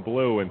red, white, and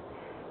blue, and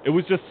it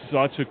was just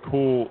such a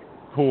cool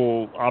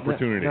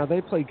opportunity. Now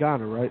they play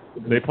Ghana, right?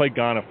 They play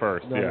Ghana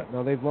first. Yeah.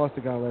 Now they've lost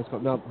to Ghana last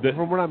couple. Now,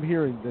 from what I'm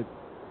hearing,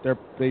 that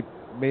they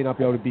may not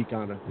be able to beat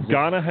Ghana.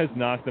 Ghana has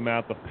knocked them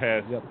out the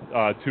past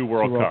 2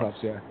 World Cups.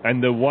 Yeah.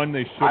 And the one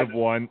they should have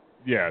won.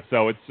 Yeah.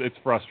 So it's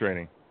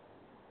frustrating.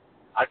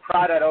 I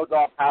cried at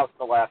Odolph House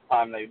the last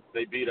time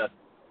they beat us.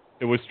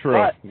 It was true.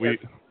 But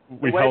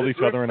we held each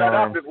other in our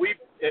arms.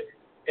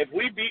 If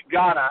we beat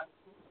Ghana,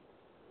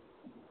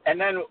 and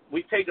then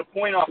we take a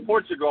point off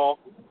Portugal,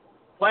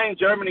 playing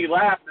Germany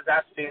last is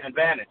actually an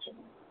advantage.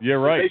 Yeah,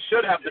 right. They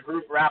should have the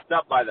group wrapped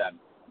up by then.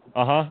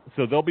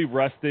 So they'll be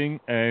resting,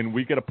 and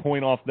we get a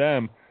point off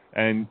them,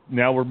 and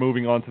now we're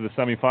moving on to the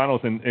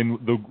semifinals, and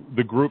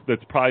the group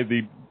that's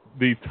probably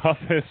the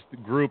toughest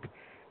group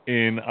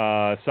in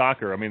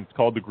soccer. I mean, it's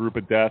called the Group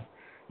of Death.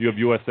 You have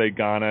USA,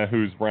 Ghana,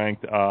 who's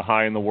ranked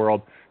high in the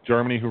world.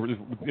 Germany,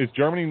 is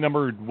Germany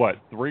number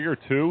 3 or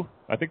 2?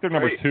 I think they're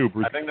number 2.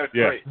 I think they're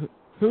 3.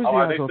 Who's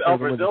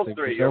Brazil's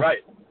 3. You're right.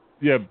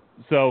 Yeah.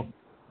 So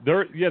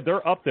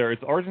they're up there.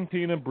 It's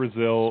Argentina,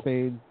 Brazil,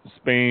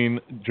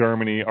 Spain,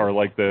 Germany are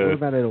like the. What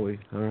about Italy?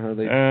 Are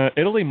they...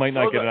 Italy might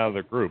not get it out of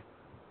their group.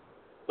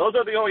 Those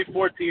are the only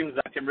 4 teams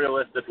that can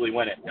realistically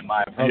win it, in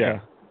my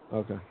opinion. Yeah.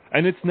 Okay.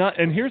 And it's not.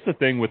 And here's the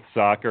thing with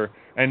soccer,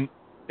 and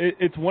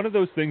it's one of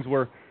those things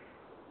where.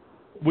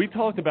 We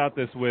talked about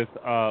this with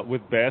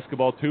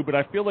basketball too, but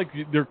I feel like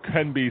there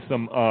can be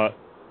some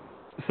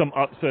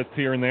upsets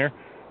here and there.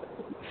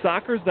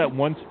 Soccer's that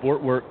one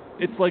sport where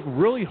it's like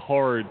really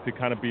hard to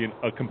kind of be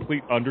a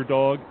complete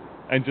underdog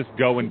and just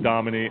go and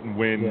dominate and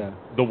win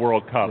the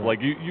World Cup. Yeah. Like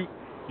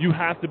you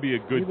have to be a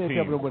good team. You may be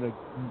able to win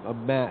a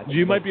match.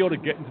 You might be able to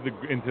get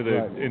into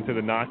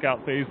the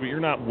knockout phase, but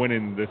you're not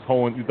winning the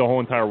whole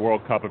entire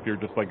World Cup if you're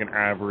just like an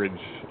average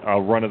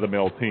run of the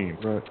mill team.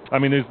 Right. I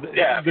mean,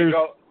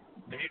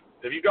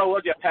 if you go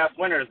look at past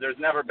winners, there's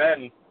never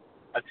been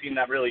a team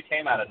that really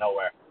came out of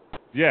nowhere.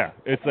 Yeah,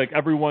 it's like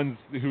everyone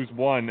who's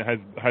won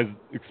has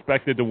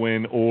expected to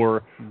win,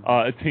 or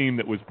a team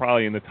that was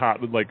probably in the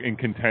top, like in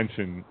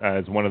contention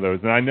as one of those.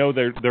 And I know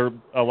there are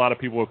a lot of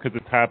people, because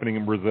it's happening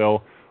in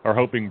Brazil, are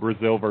hoping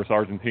Brazil versus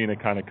Argentina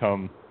kind of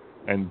come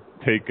and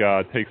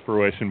takes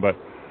fruition. But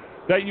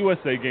that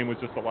USA game was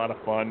just a lot of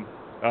fun.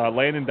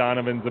 Landon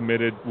Donovan's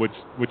admitted, which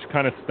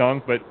kind of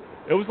stunk, but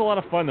it was a lot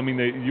of fun. I mean,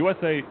 the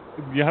USA,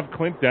 you have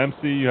Clint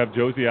Dempsey, you have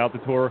Josie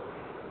Altidore,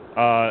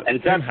 and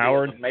Tim Dempsey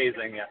Howard. Was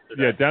amazing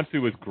yesterday. Yeah, Dempsey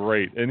was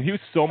great, and he was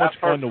so much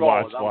fun to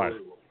watch live.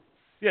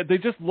 Yeah, they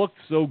just looked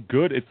so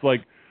good. It's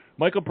like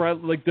Michael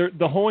Bradley, like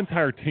the whole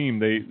entire team.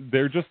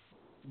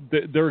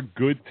 They're a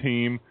good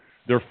team.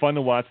 They're fun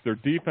to watch. Their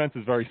defense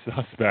is very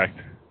suspect,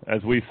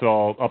 as we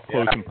saw up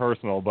close and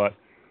personal, but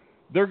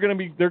they're gonna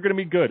be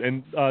good.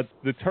 And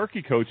the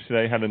Turkey coach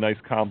today had a nice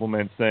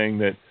compliment saying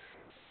that.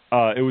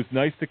 It was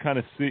nice to kind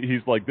of see.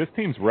 He's like, this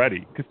team's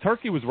ready, because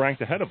Turkey was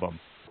ranked ahead of them.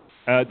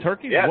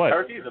 Turkey's what?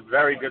 Turkey's a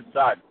very good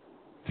side.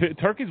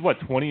 Turkey's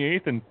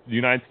 28th, and the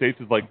United States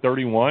is like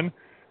 31.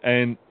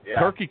 And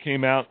Turkey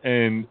came out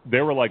and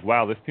they were like,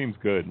 wow, this team's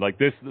good. Like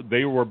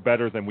they were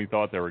better than we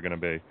thought they were going to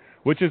be,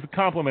 which is a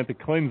compliment to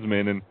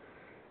Klinsmann. And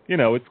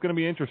it's going to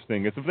be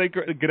interesting. If they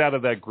get out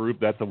of that group,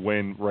 that's a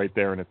win right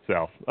there in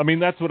itself. I mean,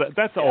 that's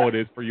all it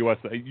is for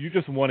USA. You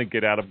just want to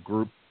get out of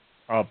group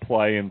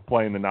play and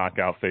play in the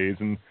knockout phase.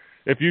 And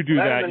if you do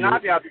that, in the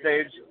knockout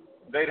stage,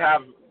 they'd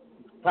have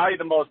probably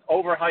the most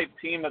overhyped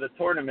team of the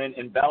tournament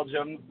in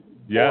Belgium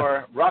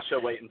or Russia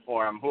waiting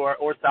for them,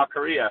 or South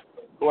Korea,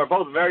 who are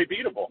both very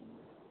beatable.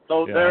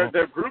 So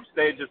their group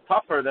stage is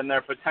tougher than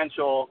their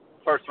potential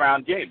first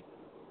round game.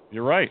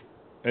 You're right.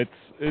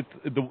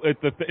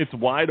 It's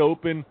wide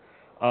open.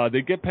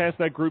 They get past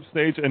that group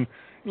stage, and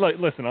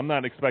listen, I'm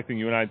not expecting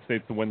the United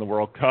States to win the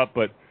World Cup,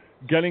 but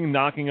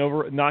knocking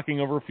over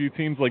a few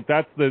teams, like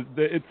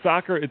it's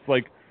soccer. It's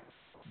like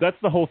that's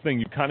the whole thing.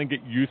 You kind of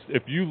get used.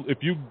 If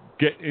you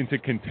get into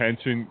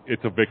contention,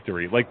 it's a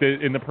victory. Like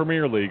in the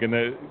Premier League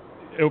and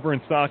over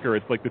in soccer,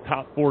 it's like the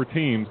top 4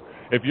 teams.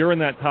 If you're in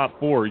that top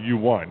 4, you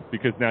won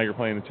because now you're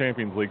playing the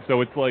Champions League.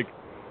 So it's like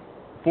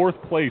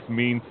 4th place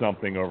means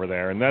something over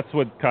there, and that's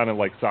what kind of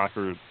like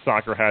soccer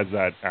has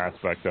that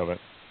aspect of it.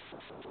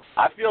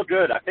 I feel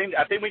good. I think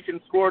we can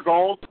score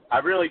goals. I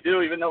really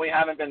do, even though we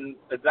haven't been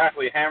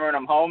exactly hammering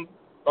them home.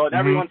 So if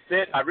everyone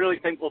sit, I really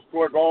think we'll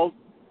score goals.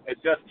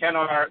 It's just can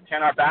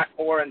our back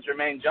 4 and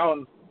Jermaine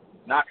Jones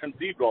not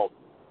concede goals?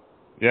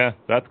 Yeah,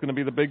 that's going to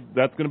be the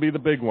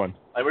big one.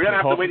 Like we're going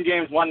to have to win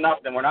games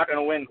 1-0. We're not going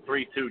to win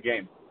 3-2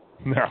 games.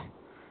 No.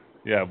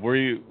 Yeah,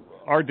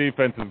 our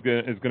defense is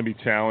going to be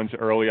challenged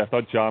early. I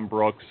thought John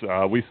Brooks,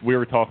 we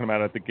were talking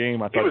about it at the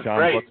game. I thought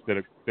John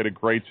Brooks did a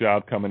great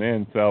job coming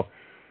in. So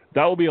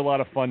that will be a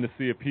lot of fun to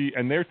see if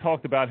and they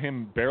talked about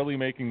him barely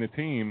making the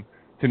team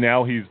to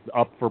now he's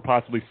up for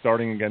possibly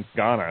starting against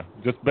Ghana,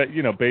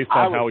 based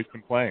on how he's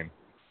been playing.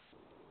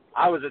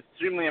 I was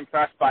extremely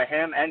impressed by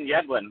him and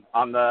Yedlin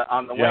on the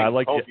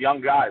wing, both young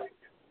guys.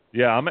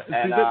 Yeah,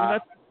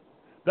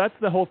 that's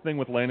the whole thing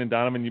with Landon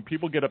Donovan.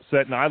 People get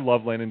upset, and I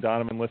love Landon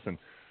Donovan. Listen,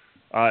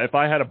 if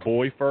I had a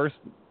boy first,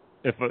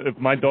 if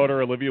my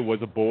daughter Olivia was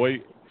a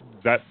boy,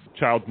 that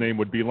child's name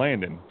would be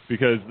Landon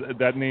because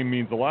that name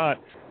means a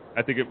lot.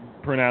 I think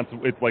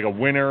it's like a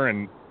winner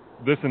and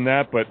this and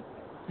that, but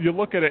you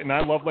look at it, and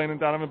I love Landon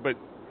Donovan, but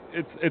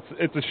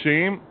it's a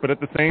shame. But at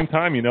the same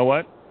time, you know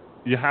what?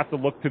 You have to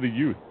look to the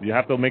youth. You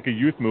have to make a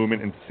youth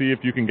movement and see if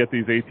you can get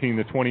these 18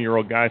 to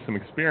 20-year-old guys some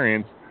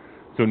experience.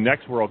 So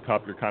next World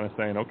Cup, you're kind of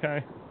saying,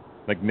 okay,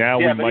 like now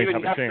we might have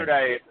a chance.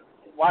 Yesterday,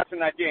 watching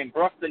that game,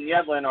 Brooks and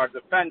Yedlin are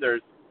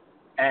defenders,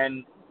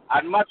 and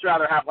I'd much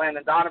rather have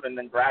Landon Donovan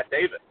than Brad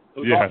Davis,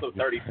 who's also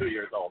 32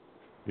 years old.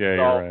 Yeah, so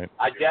you're right.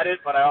 I get it,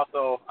 but I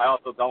also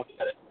don't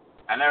get it.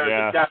 And there was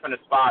a definite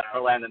spot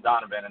for Landon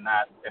Donovan in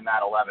that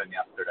 11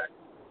 yesterday.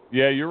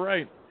 Yeah, you're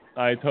right.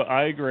 I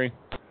agree.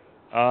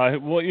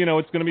 Well,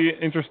 it's going to be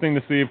interesting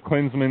to see if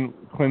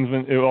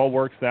Klinsmann, it all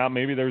works out.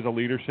 Maybe there's a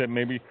leadership.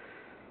 Maybe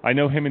I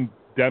know him and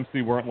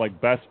Dempsey weren't like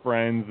best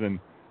friends, and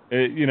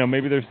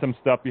maybe there's some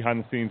stuff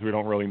behind the scenes we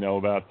don't really know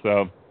about.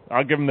 So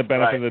I'll give him the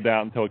benefit of the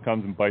doubt until it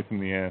comes and bites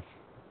him in the ass.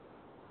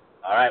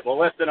 All right. Well,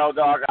 listen,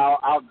 O-Dog,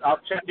 I'll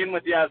check in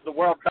with you as the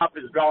World Cup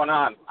is going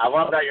on. I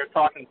love that you're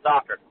talking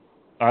soccer.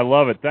 I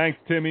love it. Thanks,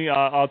 Timmy.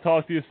 I'll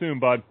talk to you soon,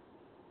 bud.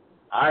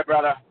 All right,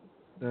 brother.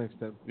 Thanks,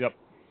 Tim. Yep.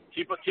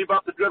 Keep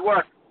up the good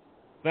work.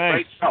 Thanks.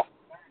 Great show.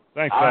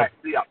 Thanks, All right.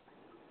 See ya.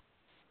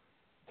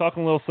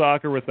 Talking a little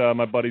soccer with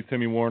my buddy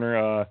Timmy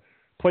Warner.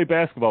 Played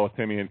basketball with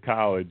Timmy in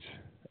college,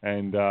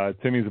 and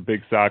Timmy's a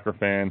big soccer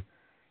fan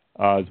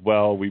as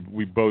well.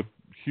 We both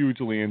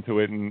hugely into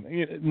it.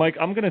 And Mike,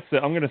 I'm gonna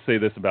say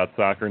this about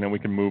soccer, and then we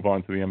can move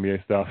on to the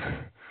NBA stuff.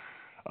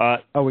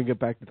 We can get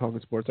back to talking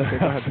sports. Okay,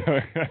 go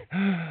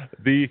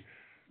ahead.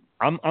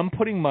 I'm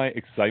putting my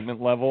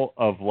excitement level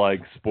of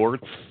like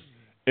sports.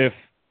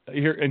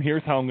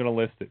 Here's how I'm going to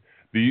list it.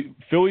 The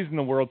Phillies in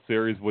the World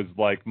Series was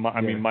like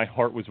my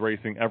heart was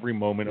racing every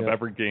moment of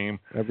every game,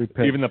 every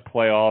pitch. Even the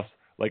playoffs.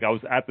 Like I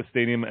was at the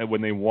stadium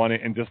when they won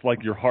it, and just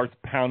like your heart's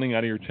pounding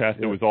out of your chest.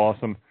 It was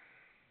awesome.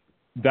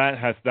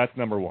 That's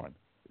number one.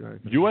 Right.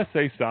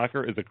 USA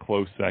Soccer is a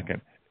close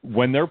second.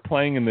 When they're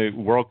playing in the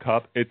World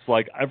Cup, it's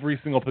like every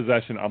single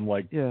possession I'm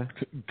like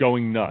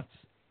going nuts.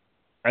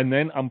 And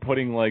then I'm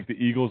putting like the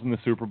Eagles in the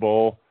Super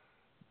Bowl,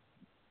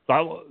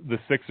 the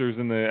Sixers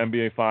in the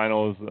NBA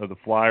Finals, the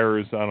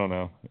Flyers, I don't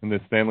know, in the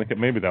Stanley Cup.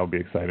 Maybe that would be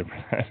excited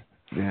for that.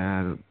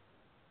 Yeah,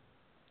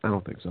 I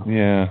don't think so.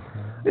 Yeah.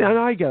 Yeah,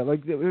 no, I get it.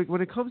 Like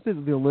when it comes to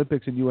the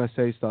Olympics and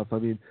USA stuff, I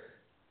mean,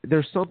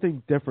 there's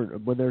something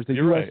different. When there's the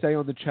USA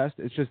on the chest,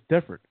 it's just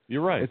different.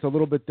 You're right. It's a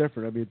little bit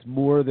different. I mean, it's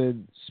more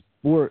than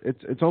sport.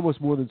 It's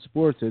almost more than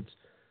sports.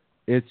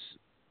 It's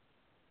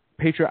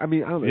patriot. I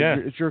mean, I don't know. Yeah.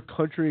 It's your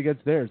country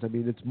against theirs. I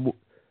mean, it's more.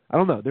 I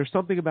don't know. There's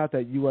something about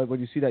that when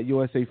you see that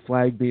USA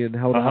flag being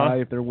held high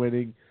if they're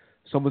winning,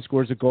 someone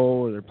scores a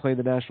goal or they're playing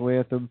the national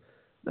anthem.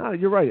 No,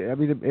 you're right. I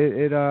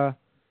mean,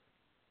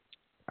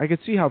 I could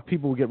see how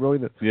people would get really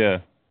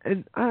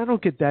and I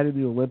don't get that in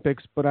the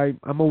Olympics, but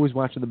I'm always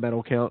watching the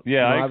medal count.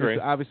 Yeah, I agree.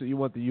 Obviously, you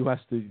want the U.S.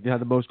 to have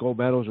the most gold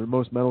medals or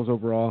most medals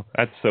overall.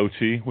 At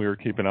Sochi, we were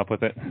keeping up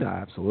with it. No,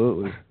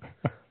 absolutely.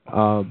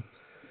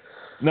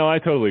 No, I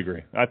totally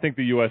agree. I think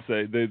the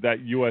USA, that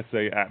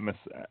USA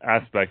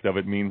aspect of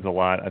it means a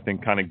lot. I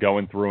think kind of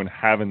going through and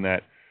having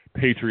that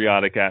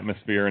patriotic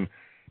atmosphere and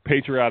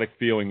patriotic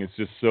feeling is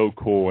just so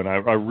cool. And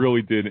I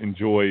really did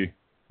enjoy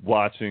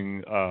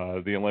watching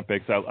the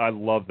Olympics. I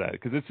love that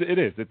because it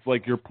is. It's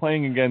like you're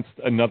playing against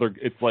another.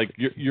 It's like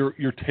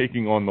you're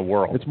taking on the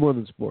world. It's more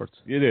than sports.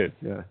 It is.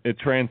 Yeah. It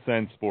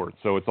transcends sports,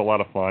 so it's a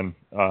lot of fun.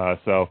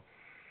 So,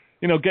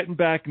 getting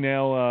back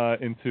now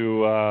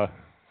into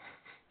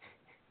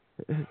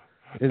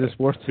into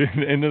sports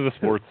into the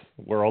sports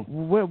world.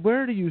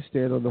 Where do you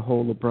stand on the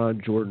whole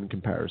LeBron Jordan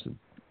comparison?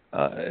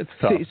 It's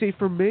tough. See,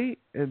 for me,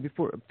 I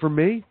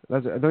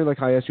know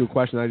like I asked you a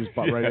question, I just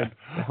bought right in. What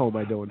the hell am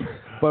I doing?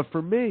 But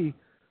for me,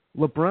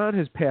 LeBron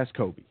has passed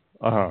Kobe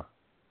on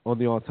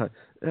the all-time.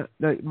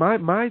 Now,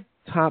 my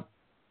top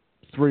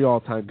 3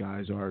 all-time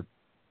guys are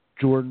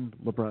Jordan,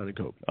 LeBron, and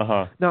Kobe.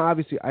 Now,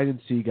 obviously, I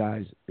didn't see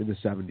guys in the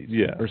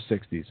 70s or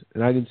 60s,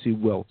 and I didn't see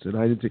Wilts, and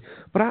I didn't see.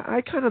 But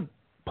I kind of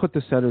put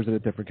the centers in a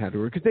different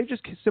category because they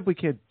just simply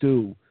can't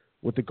do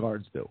what the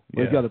guards do,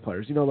 like the other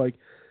players.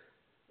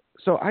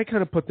 So I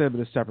kind of put them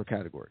in a separate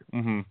category.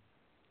 Mm-hmm.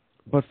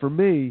 But for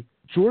me,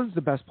 Jordan's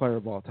the best player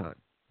of all time.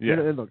 Yeah.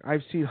 And look,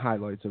 I've seen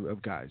highlights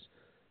of guys.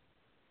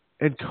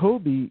 And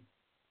Kobe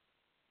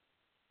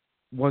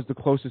was the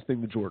closest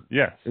thing to Jordan.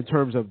 Yes. In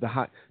terms of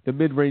the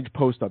mid-range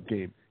post-up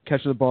game,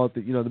 catching the ball at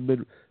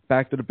the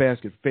back to the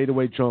basket,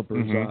 fadeaway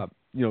jumpers,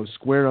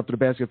 squaring up to the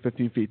basket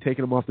 15 feet,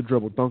 taking them off the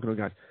dribble, dunking on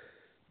guys.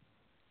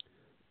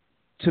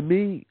 To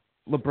me,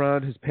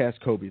 LeBron has passed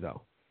Kobe,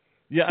 though.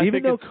 Yeah.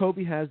 Even though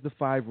Kobe has the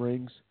 5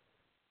 rings,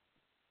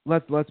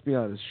 let's be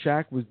honest.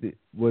 Shaq was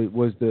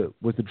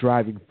the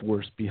driving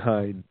force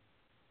behind.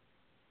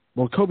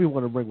 Well, Kobe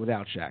won a ring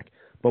without Shaq,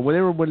 but when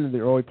they were winning in the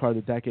early part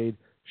of the decade,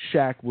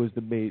 Shaq was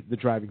the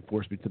driving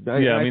force.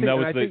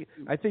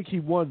 I think he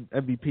won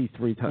MVP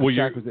 3 times. Well,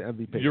 Shaq was the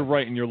MVP. You're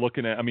right, and you're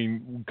looking at.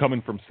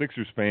 Coming from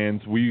Sixers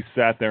fans, we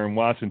sat there and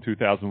watched in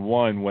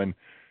 2001 when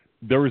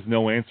there was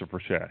no answer for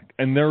Shaq,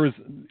 and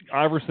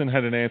Iverson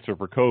had an answer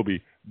for Kobe.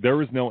 There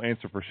was no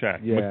answer for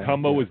Shaq.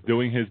 Mutombo was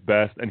doing his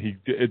best, and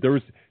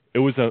it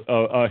was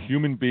a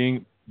human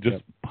being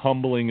just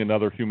pummeling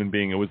another human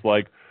being. It was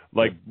like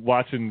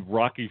watching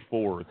Rocky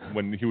IV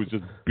when he was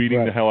just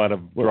beating the hell out of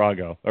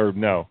Drago.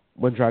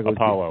 When Drago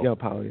Apollo.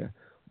 Apollo.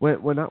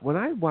 When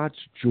I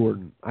watched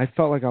Jordan, I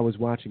felt like I was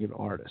watching an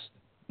artist.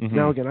 Mm-hmm.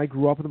 Now again, I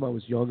grew up with him. I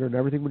was younger, and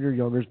everything when you're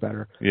younger is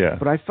better. Yeah.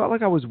 But I felt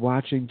like I was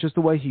watching just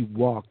the way he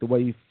walked, the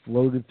way he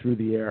floated through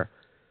the air.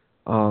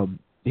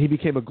 He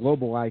became a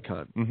global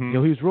icon. Mm-hmm. He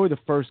was really the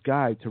first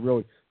guy to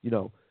really, he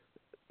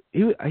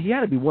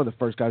had to be one of the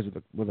first guys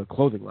with a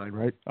clothing line,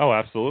 right? Oh,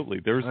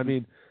 absolutely.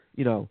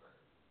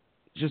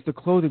 Just the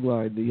clothing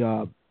line.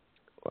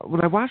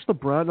 When I watched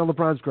LeBron, now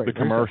LeBron's great. The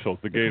commercials,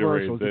 the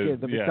Gatorade,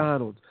 the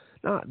McDonald's.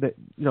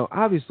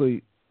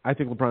 Obviously, I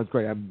think LeBron's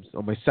great. I'm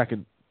on my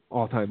second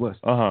all-time list.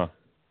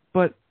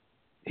 But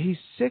he's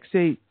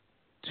 6'8",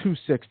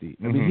 260.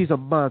 He's a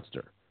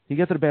monster. He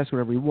gets to the basket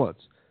whenever he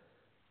wants.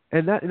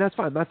 And that's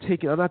fine.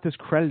 I'm not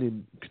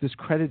discrediting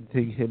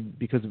him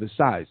because of his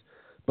size.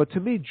 But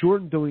to me,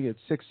 Jordan doing it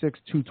 6'6",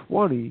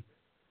 220,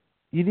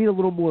 you need a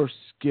little more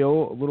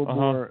skill, a little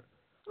more,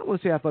 I don't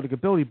want to say athletic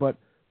ability, but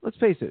let's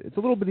face it, it's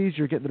a little bit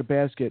easier getting to the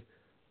basket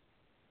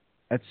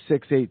at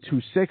 6'8",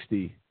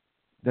 260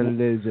 than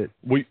it is at...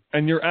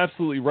 And you're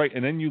absolutely right.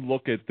 And then you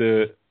look at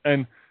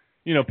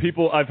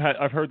people,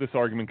 I've heard this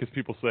argument because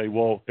people say,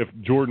 well, if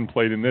Jordan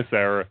played in this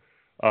era,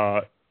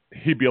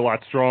 he'd be a lot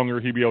stronger,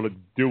 he'd be able to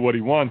do what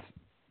he wants.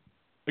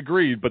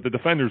 Agreed, but the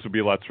defenders would be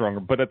a lot stronger.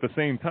 But at the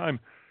same time,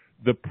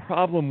 the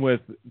problem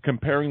with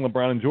comparing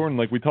LeBron and Jordan,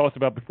 like we talked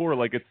about before,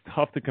 it's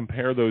tough to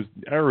compare those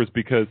eras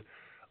because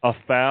a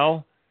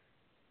foul,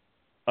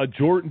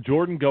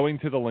 Jordan going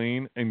to the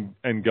lane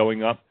and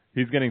going up,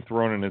 he's getting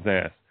thrown in his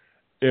ass.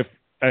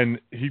 And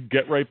he'd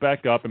get right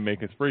back up and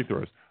make his free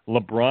throws.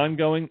 LeBron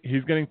going,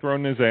 he's getting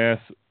thrown in his ass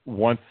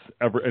once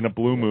ever in a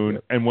blue moon,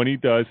 and when he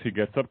does, he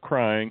gets up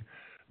crying.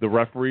 The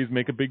referees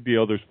make a big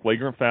deal. There's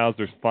flagrant fouls.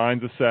 There's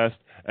fines assessed.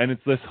 And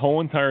it's this whole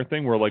entire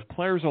thing where,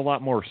 players are a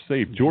lot more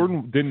safe.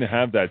 Jordan didn't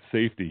have that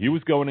safety. He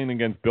was going in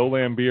against Bill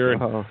Laimbeer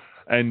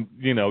and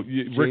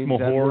Rick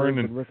Mahorn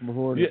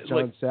and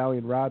John Sally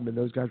and Rodman.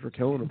 Those guys were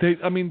killing him.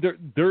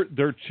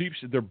 They're cheap.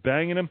 They're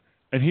banging him,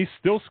 and he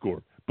still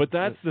scored. But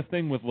that's the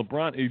thing with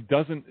LeBron.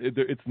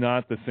 It's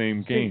not the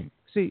same game.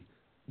 See,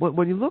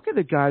 when you look at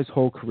a guy's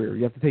whole career,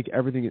 you have to take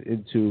everything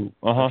into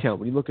account.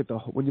 When you look at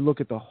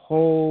the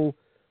whole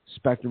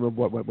spectrum of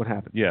what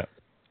happened. Yeah.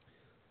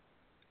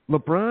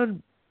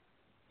 LeBron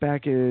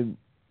back in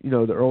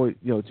the early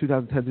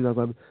 2010,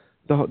 2011,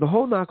 the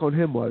whole knock on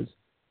him was,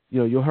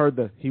 you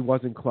heard he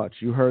wasn't clutch.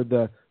 You heard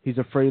he's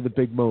afraid of the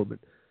big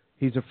moment.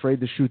 He's afraid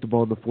to shoot the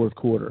ball in the fourth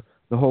quarter.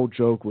 The whole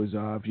joke was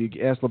if you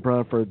ask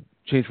LeBron for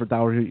change for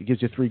 $1, he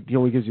gives you he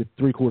only gives you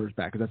 3 quarters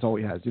back because that's all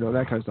he has.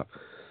 That kind of stuff.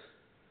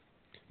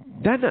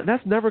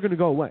 That's never going to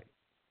go away.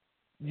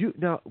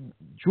 Now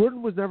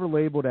Jordan was never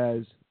labeled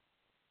as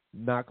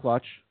not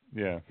clutch.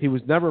 Yeah. He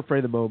was never afraid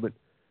of the moment.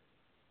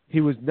 He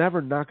was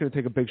never not going to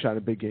take a big shot in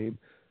a big game.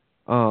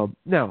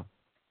 Now,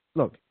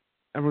 look,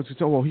 everyone's going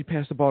to say, well, he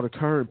passed the ball to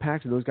Kerr and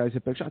Paxton. Those guys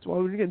hit big shots. Well,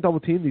 when you're getting double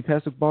teamed, he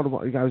passed the ball to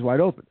the guy was wide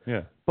open.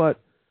 Yeah. But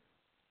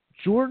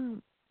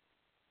Jordan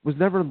was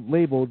never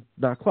labeled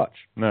not clutch.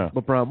 No.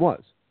 LeBron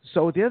was.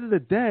 So at the end of the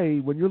day,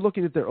 when you're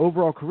looking at their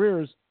overall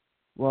careers,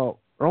 well,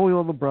 early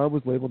on LeBron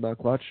was labeled not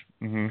clutch.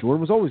 Mm-hmm.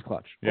 Jordan was always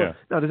clutch. Yeah. Well,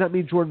 now, does that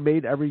mean Jordan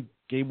made every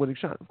game-winning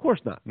shot? Of course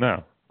not. No.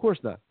 Of course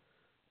not.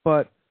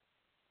 But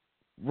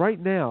right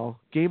now,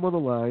 game on the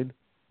line,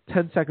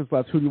 10 seconds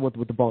left. Who do you want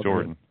with the ball?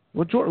 Jordan.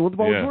 Well, Jordan. With the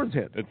ball in Jordan's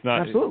hand. It's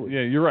not. Absolutely.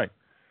 Yeah, you're right.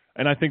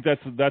 And I think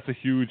that's a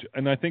huge.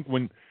 And I think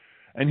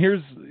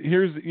here's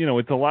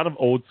it's a lot of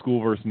old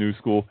school versus new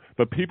school,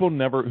 but people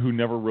who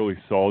never really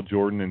saw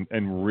Jordan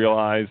and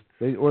realized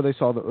they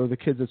saw the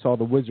kids that saw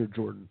the Wizard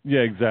Jordan.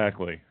 Yeah,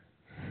 exactly.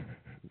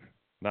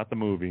 Not the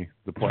movie,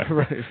 the play.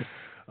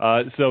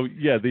 Right. So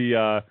yeah,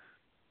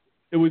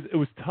 it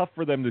was tough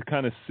for them to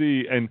kind of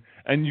see,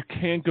 and you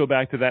can't go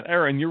back to that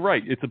era. And you're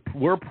right.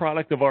 We're a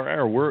product of our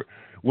era.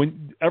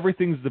 When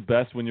everything's the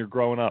best when you're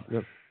growing up.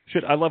 Yep.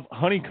 Shit, I love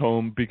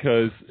honeycomb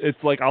because it's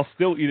like I'll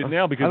still eat it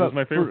now because it's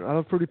my favorite. I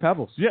love Fruity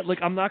Pebbles. Yeah, like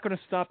I'm not going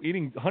to stop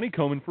eating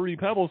honeycomb and Fruity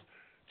Pebbles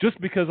just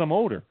because I'm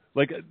older.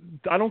 Like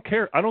I don't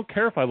care. I don't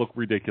care if I look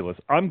ridiculous.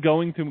 I'm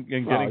going to and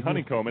getting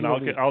honeycomb, and I'll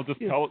just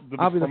tell it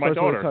I'll be for the my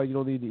first one to daughter. tell you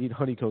don't need to eat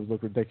honeycombs.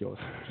 Look ridiculous.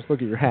 Just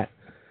look at your hat.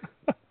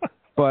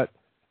 But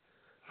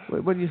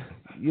when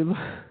you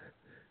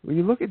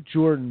look at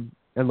Jordan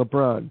and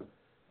LeBron,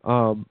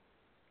 and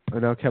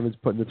now Kevin's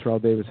putting the Terrell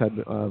Davis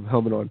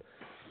helmet on.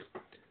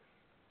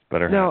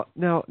 Better now,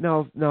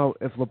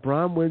 if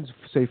LeBron wins,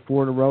 say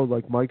 4 in a row,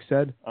 like Mike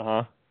said,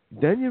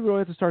 then you really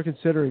have to start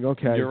considering.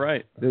 Okay, you're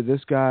right.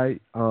 This guy.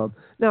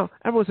 Now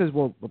everyone says,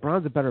 well,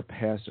 LeBron's a better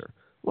passer.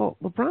 Well,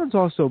 LeBron's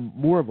also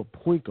more of a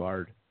point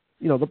guard.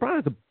 LeBron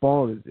has the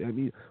ball.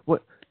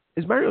 What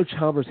is Mario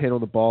Chalmers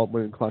handling the ball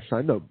when in clutch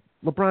time? No,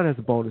 LeBron has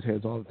the ball in his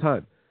hands all the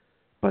time.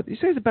 But you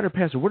say he's a better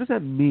passer. What does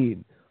that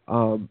mean?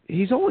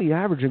 He's only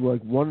averaging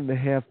like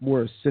 1.5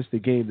 more assists a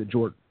game than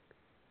Jordan.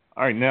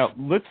 All right, now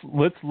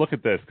let's look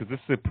at this because this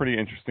is a pretty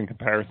interesting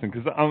comparison.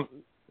 Because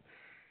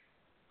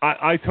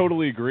I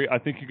totally agree. I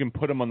think you can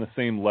put them on the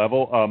same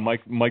level.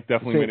 Mike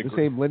definitely made the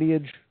same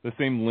lineage. The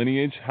same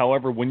lineage.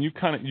 However, when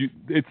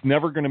it's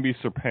never going to be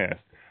surpassed.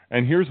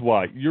 And here's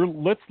why.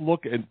 Let's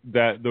look at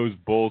those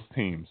Bulls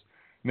teams.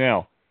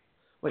 Now,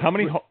 how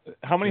many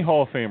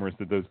Hall of Famers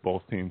did those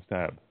Bulls teams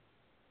have?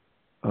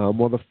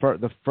 Well, the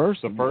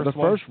first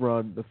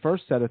run, the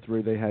first set of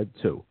 3, they had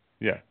 2.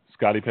 Yeah,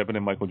 Scottie Pippen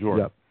and Michael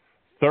Jordan. Yep.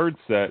 Third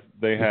set,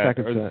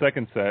 the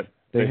second set,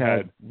 they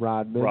had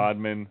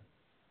Rodman,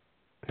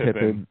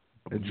 Pippen,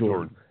 and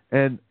Jordan.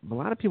 And a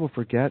lot of people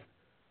forget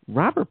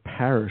Robert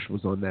Parrish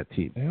was on that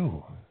team.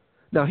 Ew.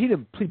 Now he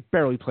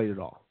barely played at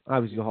all.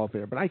 Obviously a Hall of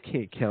Famer, but I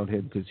can't count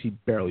him because he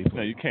barely played.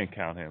 No, you can't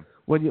count him.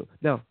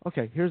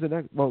 Here's the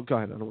next. Well, go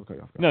ahead. I don't want to cut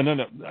you off.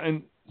 No.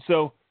 And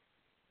so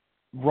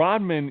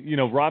Rodman,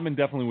 Rodman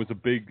definitely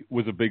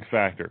was a big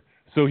factor.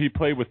 So he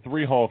played with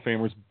 3 Hall of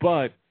Famers,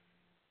 but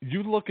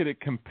you look at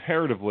it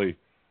comparatively.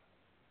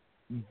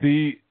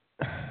 You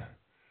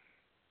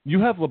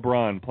have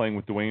LeBron playing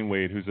with Dwayne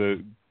Wade, who's at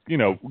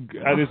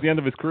the end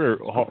of his career,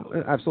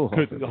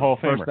 absolutely Hall of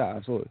Famer. First,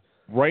 absolutely.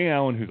 Ray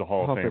Allen, who's a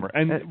Hall of Famer,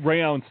 and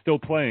Ray Allen's still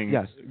playing.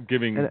 Yes,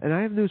 giving. And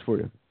I have news for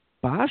you,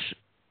 Bosh.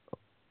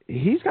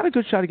 He's got a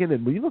good shot again.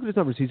 And when you look at his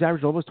numbers, he's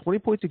averaged almost 20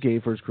 points a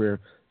game for his career,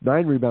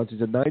 9 rebounds.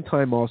 He's a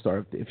 9-time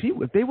All-Star.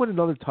 If they win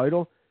another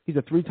title, he's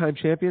a 3-time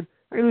champion.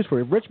 I got news for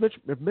you.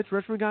 If Mitch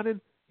Richmond got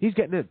in, he's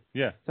getting in.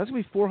 Yeah, that's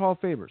gonna be 4 Hall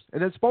of Famers,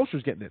 and then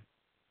Spoelstra's getting in.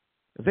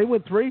 If they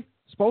win 3,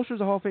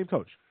 Spoelstra's a Hall of Fame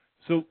coach.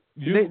 So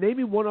name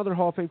me one other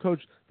Hall of Fame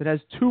coach that has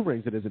 2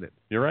 rings that isn't it.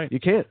 You're right. You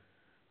can't.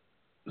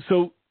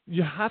 So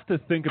you have to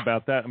think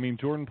about that. I mean,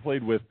 Jordan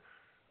played with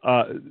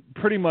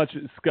pretty much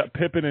Scott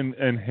Pippen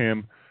and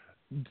him.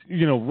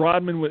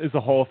 Rodman is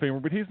a Hall of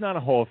Famer, but he's not a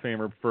Hall of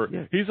Famer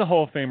he's a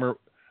Hall of Famer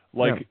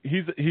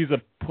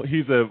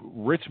he's a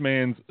rich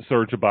man's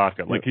Serge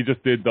Ibaka. Like he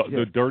just did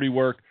the dirty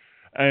work,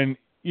 and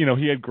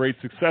he had great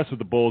success with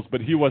the Bulls, but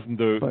he wasn't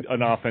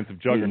an offensive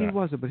juggernaut. He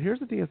wasn't. But here's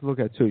the thing you have to look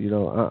at too.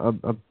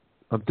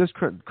 I'm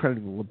discrediting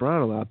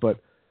LeBron a lot, but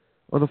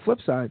on the flip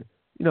side,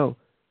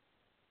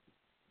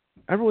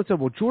 everyone said,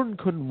 well, Jordan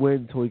couldn't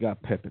win until he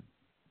got Pippen.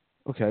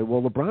 Okay,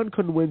 well, LeBron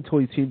couldn't win until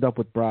he teamed up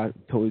with Bosh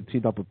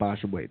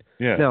and Wade.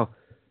 Yeah. Now,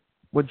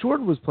 when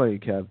Jordan was playing,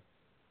 Kev,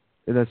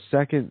 in the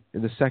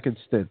second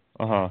stint,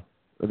 or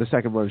the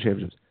second run of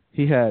championships,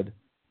 he had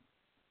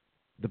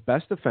the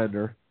best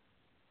defender.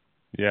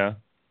 Yeah.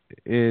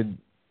 In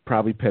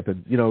probably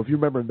Pippen. If you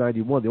remember in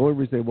 '91, the only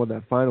reason they won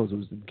that finals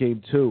was in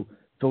Game 2.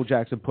 Phil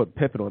Jackson put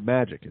Pippen on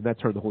Magic, and that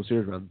turned the whole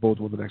series around. The Bulls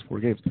won the next 4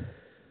 games.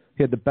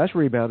 He had the best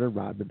rebounder in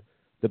Rodman,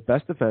 the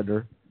best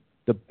defender,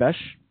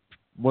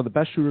 one of the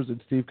best shooters in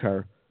Steve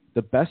Kerr,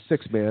 the best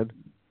 6-man,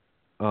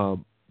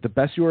 the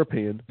best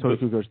European, Tony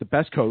Kukoc, the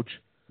best coach.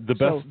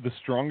 The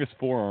strongest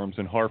forearms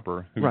in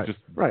Harper, who just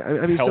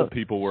held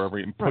people wherever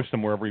and pushed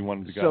them wherever he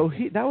wanted to go. So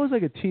that was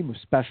like a team of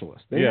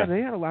specialists. They had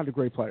a lot of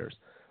great players.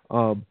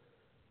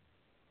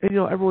 And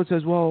everyone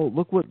says, "Well,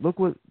 look what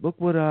LeBron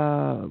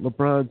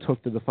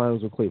took to the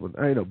finals with Cleveland."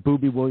 I know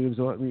Booby Williams.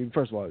 I mean,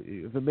 first of all,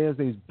 if a man's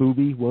name is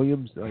Booby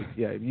Williams,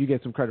 you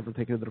get some credit for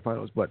taking him to the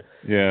finals. But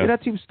that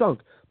team stunk.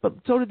 But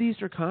so did the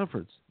Eastern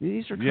Conference. The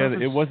Eastern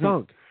Conference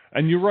stunk.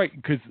 And you're right,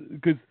 because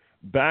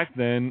back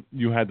then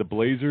you had the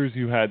Blazers,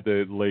 you had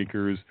the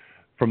Lakers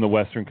from the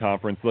Western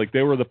Conference. Like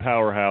they were the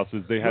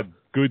powerhouses. They had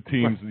good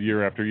teams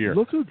year after year.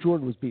 Look who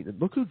Jordan was beating.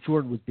 Look who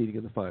Jordan was beating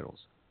in the finals.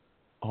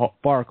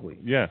 Barkley.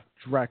 Yeah.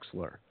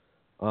 Drexler.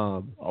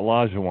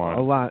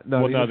 Olajuwon.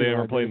 No, they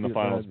never played in the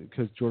finals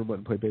because Jordan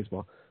wouldn't play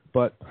baseball.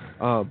 But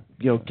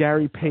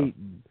Gary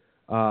Payton,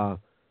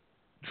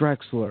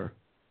 Drexler,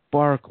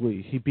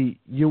 Barkley. He beat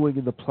Ewing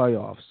in the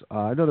playoffs.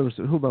 I know there was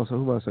who else I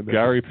mentioned?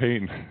 Gary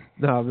Payton.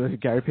 No,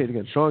 Gary Payton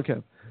against Sean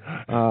Kemp.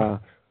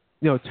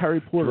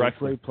 Terry Porter, a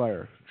great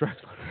player.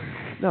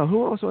 Drexler. No,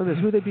 who else on this?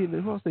 Who else they beat in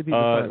the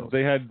finals?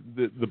 They had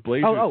the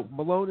Blazers. Oh,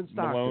 Malone and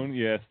Stockton. Malone,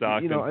 yeah,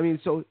 Stockton.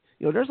 So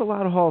there's a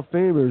lot of Hall of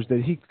Famers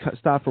that he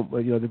stopped from,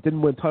 that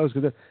didn't win titles.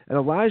 And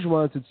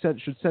Olajuwon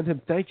should send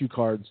him thank you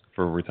cards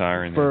for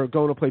retiring, for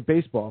going to play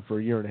baseball for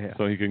a year and a half,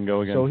 so he can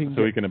go again,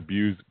 so he can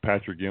abuse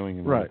Patrick Ewing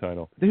and win the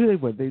title. Who they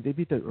win? They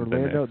beat the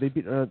Orlando. They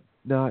beat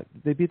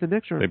they beat the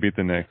Knicks. They beat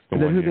the Knicks.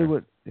 And then who they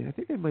win? I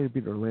think they might have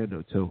beaten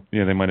Orlando too.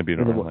 Yeah, they might have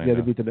beaten Orlando. Yeah,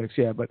 they beat the Knicks.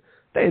 Yeah, but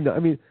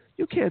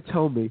you can't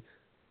tell me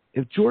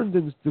if Jordan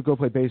didn't go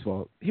play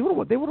baseball, he would have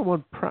won. They would have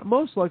won.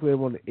 Most likely, they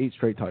won 8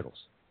 straight titles,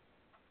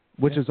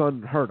 which is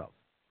unheard of.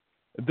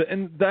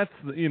 And that's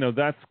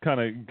kind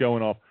of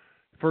going off.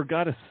 For a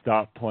guy to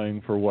stop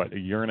playing for what, a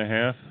year and a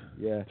half?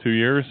 Yeah, 2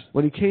 years.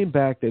 When he came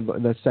back, in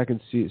that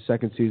second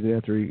season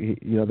after he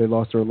they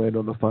lost to Orlando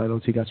in the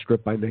finals, he got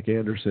stripped by Nick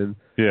Anderson.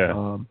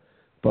 Yeah.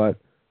 But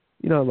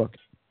look,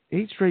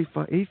 8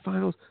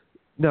 finals.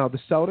 Now the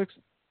Celtics,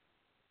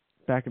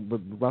 back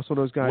with Russell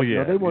and those guys,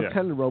 they won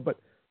 10 in a row. But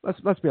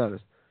let's be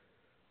honest,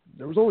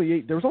 there was only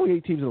 8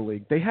 teams in the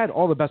league. They had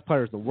all the best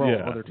players in the world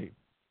on their team.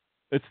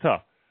 It's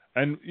tough,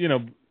 and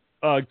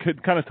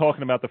kind of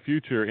talking about the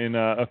future, in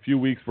a few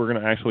weeks we're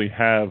going to actually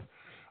have,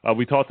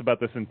 we talked about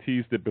this and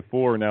teased it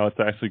before, now it's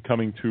actually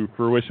coming to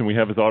fruition. We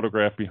have his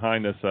autograph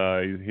behind us.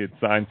 He had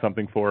signed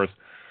something for us.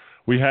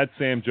 We had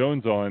Sam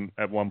Jones on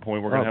at one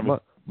point. We're going to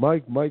have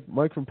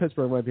Mike from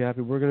Pittsburgh might be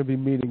happy. We're going to be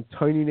meeting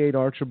Tiny Nate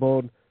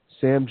Archibald,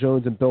 Sam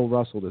Jones, and Bill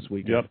Russell this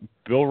weekend. Yep,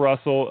 Bill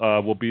Russell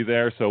will be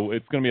there, so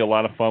it's going to be a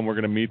lot of fun. We're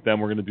going to meet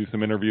them. We're going to do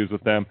some interviews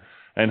with them.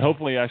 And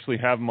hopefully actually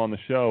have them on the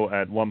show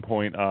at one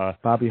point.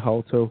 Bobby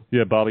Hull, too.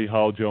 Yeah, Bobby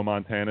Hull, Joe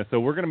Montana. So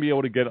we're going to be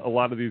able to get a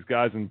lot of these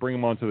guys and bring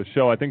them onto the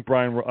show. I think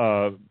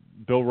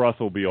Bill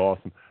Russell will be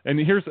awesome. And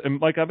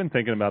Mike, I've been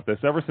thinking about this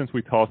ever since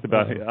we talked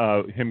about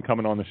him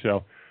coming on the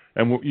show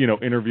and,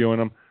 interviewing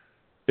him.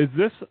 Is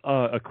this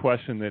a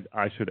question that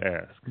I should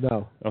ask?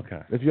 No.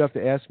 Okay. If you have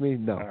to ask me,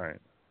 no. All right.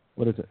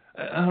 What is it?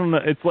 I don't know.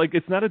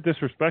 It's not a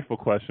disrespectful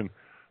question,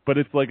 but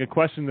it's like a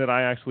question that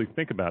I actually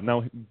think about.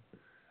 Now,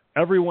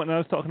 everyone, and I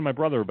was talking to my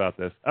brother about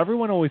this,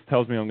 everyone always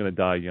tells me I'm going to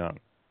die young.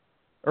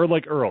 Or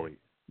early.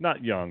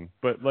 Not young,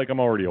 but I'm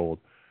already old.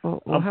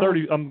 Well, I'm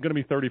 30. I'm going to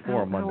be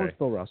 34 on Monday. How old is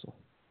Bill Russell?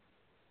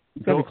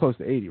 He's got to be close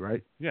to 80,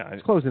 right? Yeah.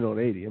 He's closing on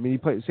 80. I mean,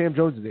 Sam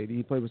Jones is 80.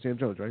 He played with Sam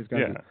Jones, right? He's got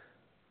to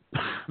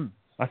be.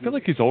 I feel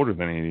like he's older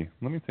than 80.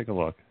 Let me take a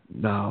look.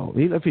 No.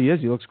 If he is,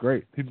 he looks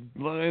great. He's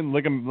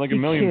like a $1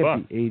 million. He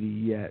can't be 80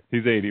 yet.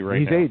 He's 80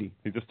 right now. He's 80.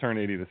 He just turned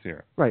 80 this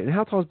year. Right. And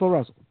how tall is Bill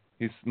Russell?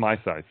 He's my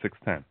size,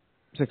 6'10".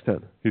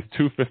 6'10". He's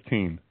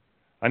 215.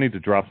 I need to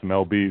drop some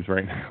LBs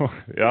right now.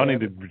 I need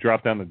to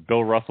drop down to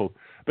Bill Russell.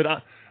 But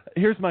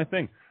here's my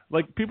thing.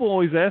 People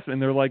always ask me,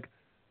 and they're like,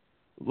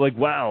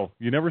 wow,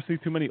 you never see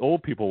too many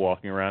old people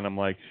walking around. I'm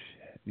like,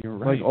 you're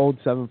right. Like old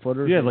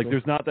 7-footers? Yeah,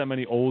 there's not that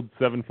many old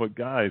 7-foot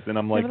guys. And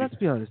I'm like... Yeah, but let's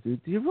be honest,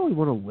 dude. Do you really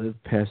want to live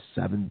past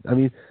 7? I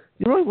mean,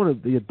 you really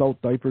want the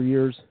adult diaper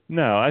years?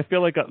 No, I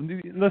feel like...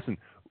 listen...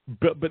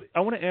 But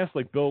I want to ask,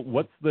 Bill,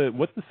 what's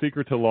the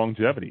secret to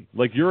longevity?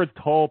 You're a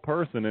tall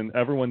person, and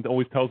everyone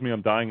always tells me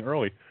I'm dying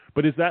early.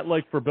 But is that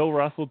for Bill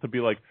Russell to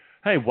be like,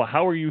 hey, well,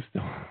 how are you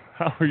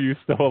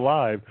still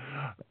alive?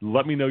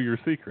 Let me know your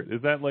secret.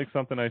 Is that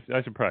something I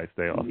should probably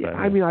stay off that?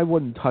 I mean, I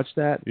wouldn't touch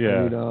that.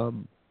 Yeah.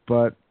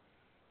 But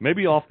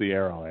maybe off the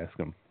air I'll ask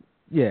him.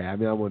 Yeah, I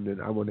mean, I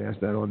wouldn't ask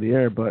that on the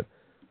air, but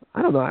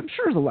I don't know. I'm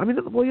sure there's a lot. I mean,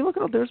 well, you look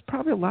at there's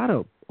probably a lot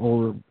of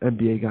older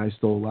NBA guys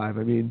still alive.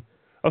 I mean,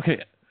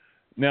 okay.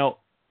 Now,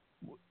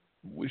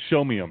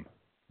 show me them.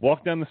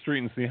 Walk down the street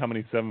and see how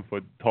many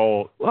 7-foot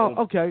tall. Well,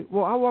 okay.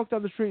 Well, I'll walk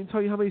down the street and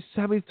tell you how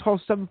many tall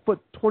 7-foot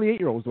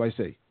 28-year-olds do I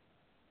see.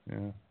 Yeah.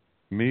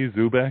 Me,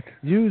 Zubek.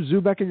 You,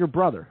 Zubek, and your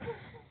brother.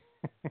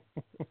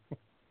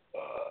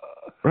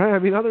 Right. I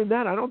mean, other than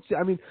that, I don't see.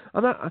 I mean,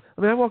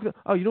 I walked.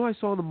 Oh, I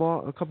saw in the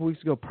mall a couple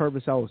weeks ago,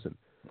 Purvis Ellison.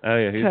 Oh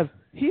yeah.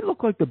 He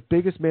looked like the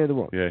biggest man in the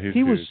world. Yeah, he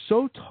huge. Was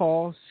so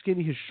tall,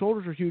 skinny. His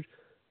shoulders are huge.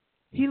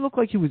 He looked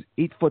like he was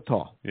 8 foot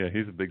tall. Yeah,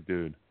 he's a big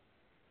dude.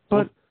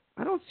 But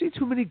I don't see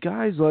too many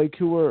guys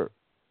who are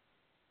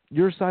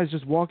your size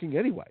just walking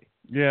anyway.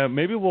 Yeah,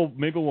 maybe we'll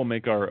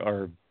make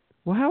our.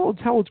 Well, how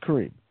old's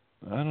Kareem?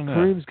 I don't know.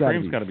 Kareem's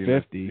got to be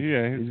 50.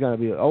 Yeah, he's got to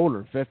be older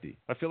than 50.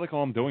 I feel like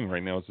all I'm doing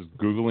right now is just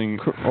Googling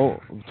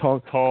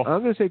tall.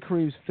 I'm going to say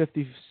Kareem's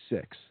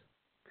 56.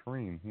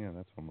 Kareem, yeah,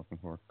 that's what I'm looking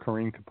for.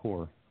 Kareem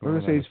Kapoor. I'm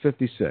going to say he's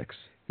 56.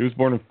 He was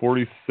born in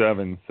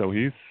 47, so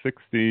he's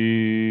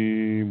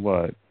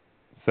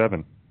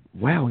 7.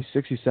 Wow, he's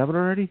 67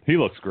 already? He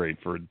looks great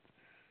for...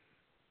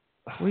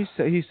 Well, he's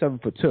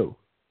 7'2".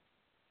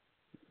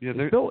 Yeah,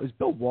 is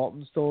Bill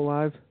Walton still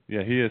alive?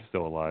 Yeah, he is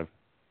still alive.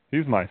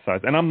 He's my size,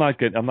 and I'm not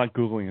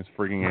Googling his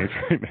freaking age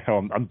right now.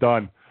 I'm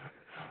done.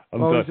 I'm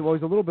done. He's a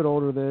little bit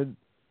older than...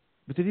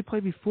 But did he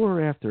play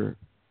before or after?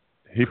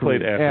 He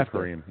played after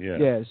Kareem, yeah.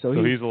 Yeah, so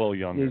he's a little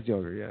younger. He's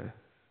younger, yeah.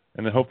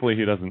 And then hopefully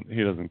he doesn't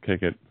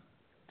kick it.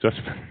 Just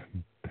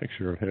a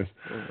picture of his.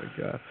 Oh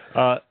my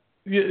God.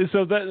 Yeah,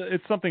 so that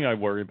it's something I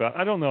worry about.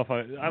 I don't know if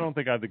I don't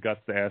think I have the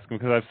guts to ask him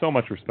because I have so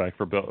much respect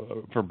for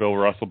Bill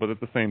Russell, but at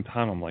the same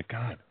time I'm like,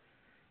 God,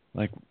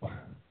 like,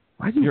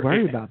 why do you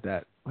worry about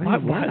that?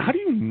 How do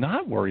you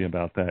not worry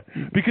about that?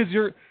 Because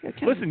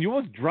listen, you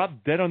almost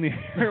dropped dead on the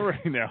air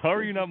right now. How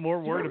are you not more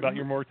worried about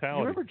your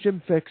mortality? You remember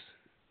Jim Fixx?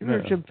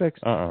 Jim Fixx?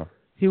 Uh-uh.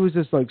 He was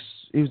this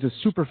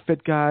super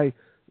fit guy.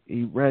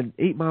 He ran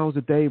 8 miles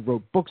a day,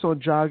 wrote books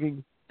on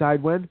jogging.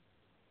 Died when?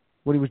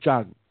 When he was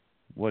jogging.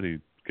 What, he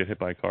get hit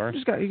by a car?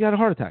 He got a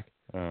heart attack.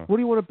 Oh. What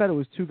do you want to bet? It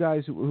was 2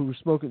 guys who were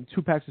smoking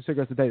 2 packs of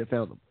cigarettes a day that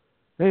found him.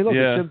 Hey, look,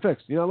 it's Jim Fixx.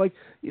 You know, like,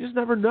 you just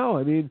never know.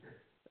 I mean,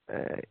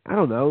 I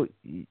don't know.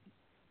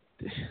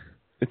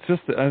 It's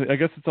just, I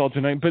guess it's all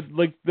genetic, but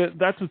like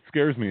that's what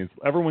scares me. Is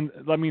everyone?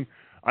 I mean,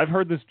 I've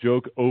heard this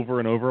joke over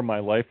and over in my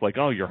life, like,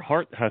 oh, your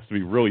heart has to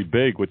be really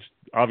big, which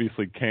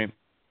obviously can't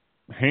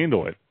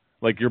handle it.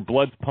 Like your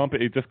blood's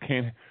pumping, it just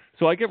can't.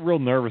 So I get real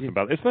nervous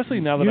about it,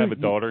 especially now that I have a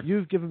daughter.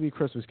 You've given me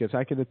Christmas gifts.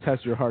 I can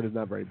attest your heart is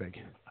not very big.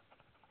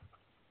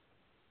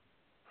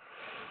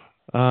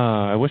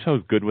 I wish I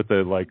was good with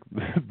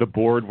the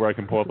board where I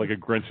can pull up like a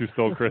Grinch Who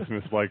Stole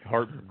Christmas, like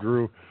heart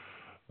grew.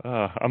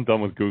 I'm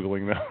done with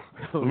Googling now.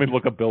 Let me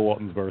look up Bill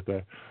Walton's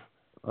birthday.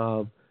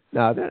 No,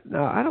 I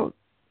don't.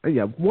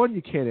 Yeah, one,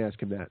 you can't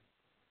ask him that.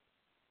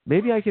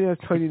 Maybe I can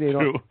ask Tony Nate.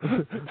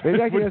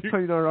 Maybe I can ask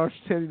Tony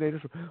Nate.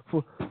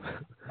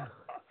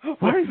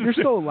 Why you're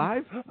still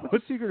alive?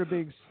 What's the secret of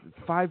being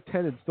 5'10"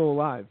 and still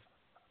alive?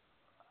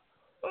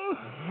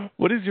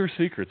 What is your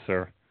secret,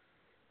 sir?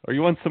 Are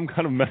you on some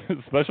kind of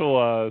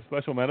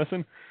special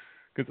medicine?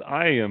 Because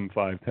I am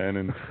 5'10"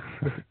 and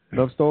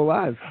I'm still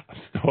alive. I'm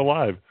still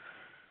alive.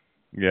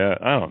 Yeah,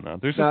 I don't know.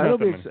 There's just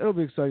it'll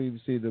be exciting to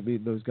see them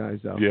meeting those guys,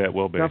 though. Yeah, it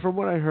will be. Now, from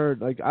what I heard,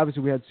 like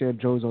obviously we had Sam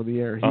Jones on the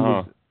air. He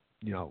was,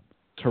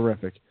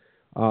 terrific.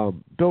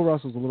 Bill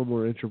Russell's a little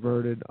more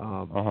introverted.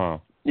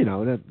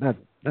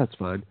 That's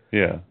fine.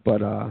 Yeah.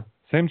 But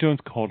Sam Jones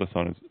called us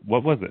on his.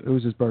 What was it? It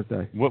was his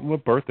birthday.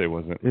 What birthday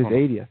was it? His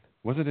 80th.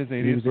 Was it his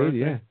 80th He was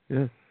birthday?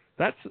 80,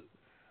 yeah.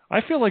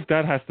 I feel like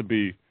that has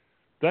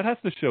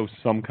to show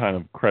some kind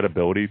of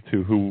credibility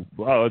to who.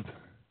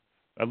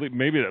 At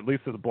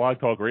least at the Blog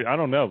Talk rate. I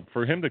don't know.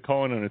 For him to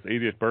call in on his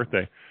 80th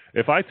birthday,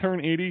 if I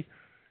turn 80,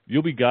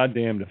 you'll be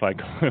goddamned if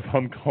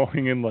I'm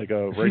calling in like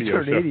a radio show. If you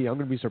turn 80, I'm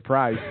going to be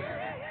surprised.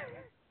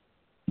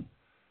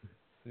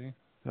 See?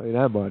 Tell you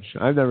that much.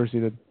 I've never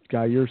seen a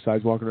guy your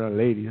size walking around at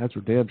 80. That's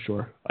for damn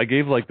sure. I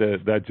gave like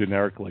that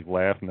generic like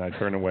laugh, and I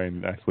turned away,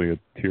 and actually a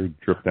tear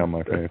dripped down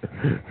my face.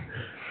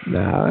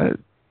 Nah, I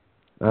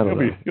don't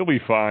know. You'll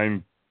be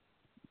fine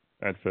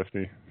at 50.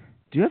 Do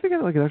you have to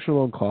get like an extra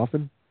long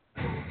coffin?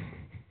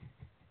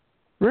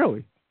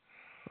 Really?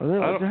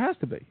 There has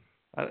to be.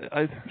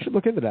 I should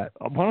look into that.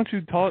 Why don't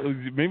you talk?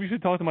 Maybe you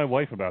should talk to my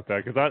wife about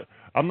that because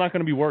I'm not going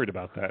to be worried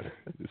about that.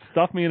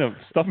 Stuff me in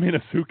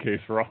a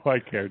suitcase for all I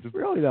care. Just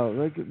really though,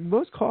 like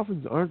most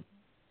coffins aren't.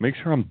 Make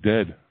sure I'm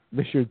dead.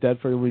 Make sure you're dead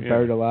for you to be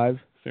buried alive.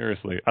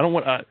 Seriously, I don't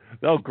want.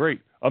 Oh,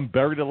 great! I'm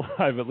buried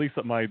alive. At least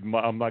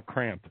I'm not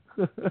cramped.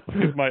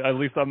 At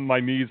least my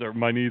knees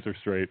are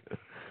straight.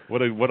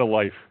 What a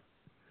life.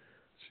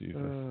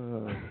 Jesus.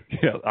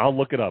 Yeah, I'll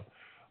look it up.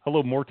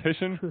 Hello,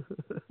 mortician.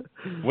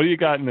 What do you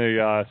got in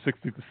a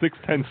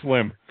 6'10"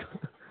 Slim?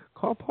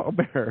 Call Paul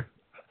Bearer.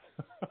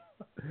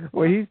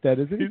 Wait, he's dead,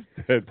 isn't he?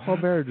 He's dead. Paul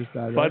Bearer just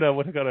died. Find out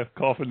what kind of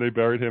coffin they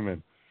buried him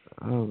in.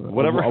 I don't know.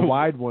 Whatever. A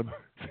wide one.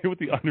 See what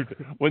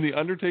when the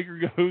Undertaker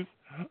goes,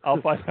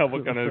 I'll find out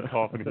what kind of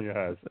coffin he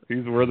has.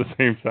 We're the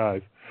same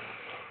size.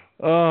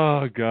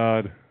 Oh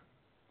God,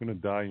 I'm gonna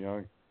die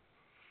young.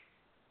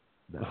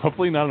 No.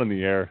 Hopefully not on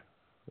the air,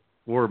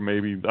 or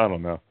maybe I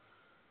don't know.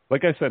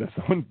 Like I said,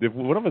 if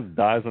one of us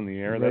dies on the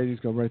air, that's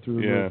just go right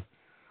through the roof.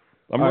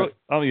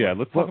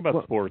 Let's talk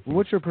about sports.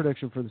 What's your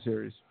prediction for the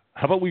series?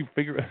 How about we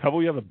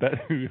have a bet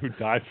who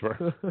dies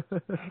first?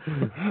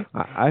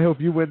 I hope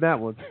you win that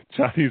one.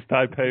 Chinese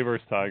Taipei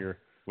versus Tiger.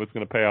 What's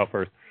going to pay out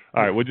first?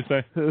 All right, what'd you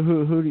say?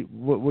 Who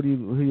do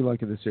you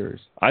like in the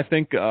series? I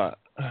think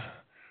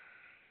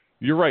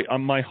you're right.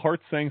 On my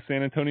heart saying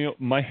San Antonio.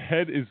 My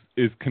head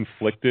is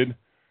conflicted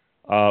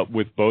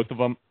with both of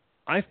them.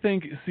 I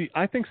think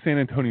San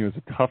Antonio is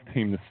a tough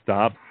team to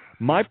stop.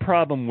 My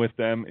problem with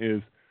them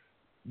is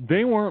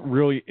they weren't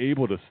really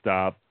able to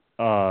stop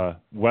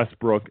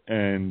Westbrook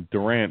and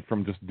Durant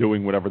from just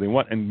doing whatever they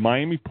want. And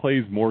Miami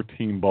plays more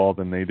team ball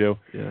than they do.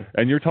 Yeah.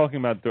 And you're talking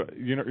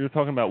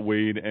about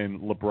Wade and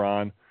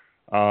LeBron.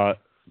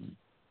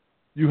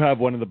 You have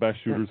one of the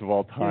best shooters of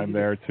all time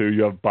there too.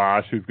 You have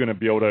Bosh, who's going to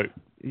be able to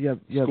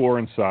score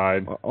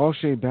inside. All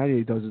Shane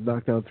Battier does is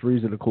knock down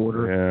threes in the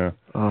corner.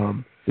 Yeah.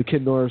 The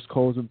kid Norris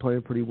Cole's been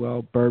playing pretty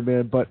well.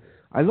 Birdman, but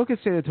I look at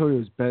San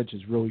Antonio's bench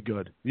is really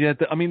good. Yeah.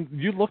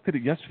 You looked at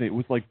it yesterday. It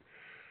was like.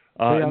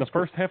 In the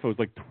first half, it was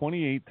like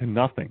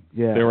 28-0.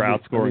 Yeah, they were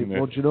outscoring this.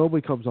 Well,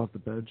 Ginobili comes off the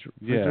bench.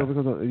 Yeah, Ginobili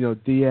comes off,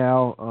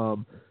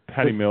 Dial,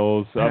 Patty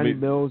Mills.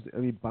 Mills.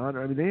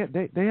 Bonner.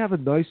 They have a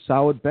nice,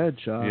 solid bench.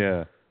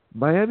 Yeah.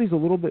 Miami's a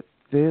little bit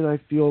thin. I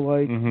feel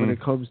like when it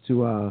comes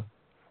to.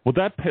 Well,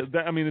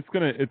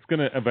 it's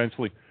gonna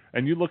eventually.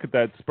 And you look at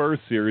that Spurs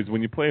series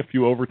when you play a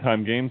few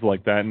overtime games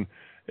like that, and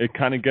it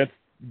kind of gets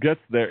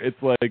there.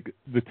 It's like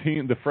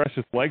the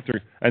freshest legs are,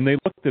 and they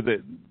looked at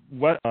it.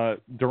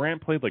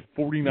 Durant played like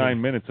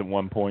 49 minutes at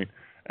one point,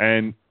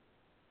 and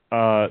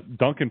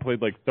Duncan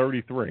played like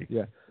 33.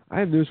 Yeah, I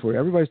have news for you.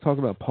 Everybody's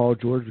talking about Paul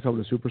George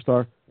becoming a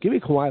superstar. Give me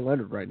Kawhi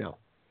Leonard right now.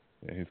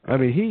 Yeah,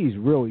 he's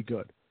really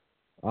good.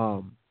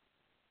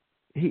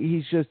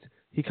 He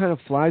kind of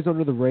flies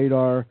under the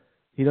radar.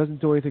 He doesn't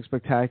do anything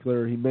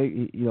spectacular. He's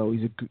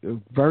a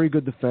very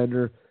good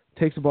defender.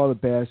 Takes the ball to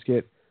the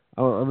basket.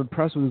 I'm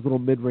impressed with his little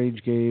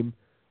mid-range game.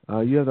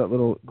 You have that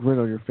little grin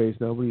on your face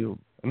now. What do you?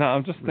 No,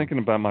 I'm just thinking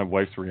about my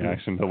wife's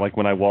reaction to like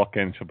when I walk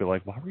in, she'll be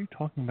like, "Why were you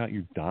talking about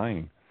you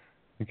dying?"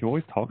 Like you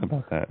always talk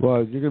about that.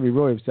 Well, you're gonna be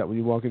really upset when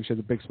you walk in. She has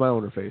a big smile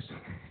on her face.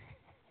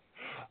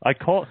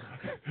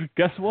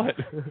 Guess what?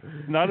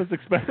 Not as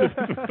expensive as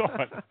I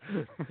thought.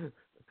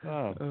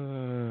 Oh,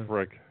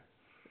 frick.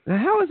 Now,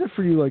 how is it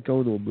for you, like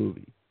going to a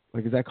movie?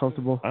 Like, is that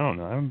comfortable? I don't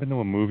know. I haven't been to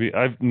a movie.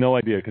 I have no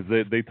idea because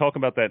they talk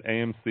about that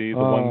AMC, the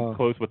one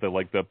close with the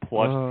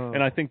plush,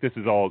 and I think this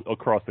is all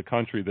across the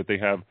country that they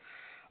have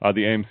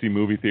the AMC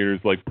movie theaters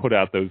like put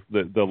out those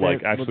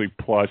actually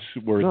plush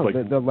where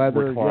it's the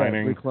leather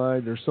reclining.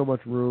 Recline. There's so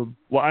much room.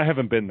 Well, I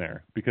haven't been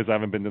there because I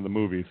haven't been to the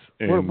movies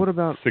in what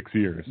about 6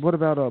 years. What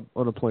about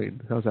on a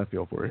plane? How's that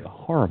feel for you?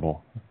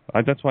 Horrible.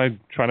 That's why I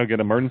try to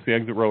get emergency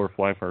exit row or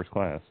fly first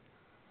class.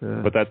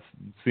 Yeah. But that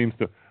seems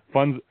to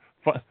funds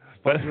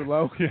are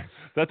low. Yeah,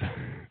 that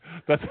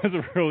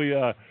doesn't really.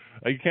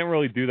 You can't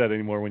really do that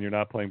anymore when you're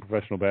not playing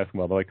professional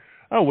basketball. They're like,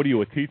 "Oh, what are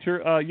you, a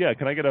teacher? Yeah,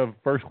 can I get a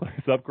first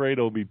class upgrade?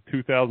 It'll be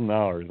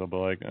 $2,000." I'll be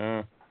like,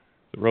 "Is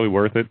it really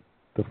worth it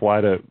to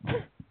fly to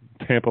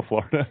Tampa,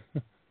 Florida?"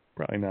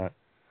 Probably not.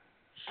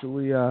 Should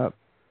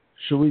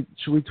we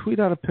tweet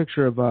out a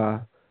picture of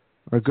our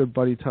good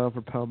buddy Tom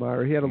from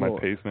Palmyra? He had my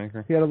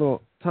pacemaker.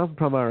 Tom from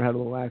Palmyra had a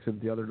little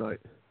accident the other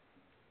night.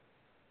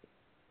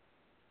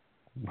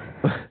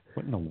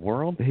 What in the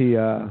world? He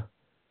had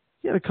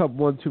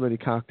one too many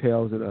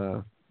cocktails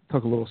and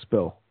took a little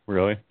spill.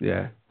 Really?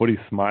 Yeah. What, he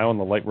smile and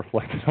the light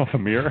reflected off a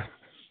mirror?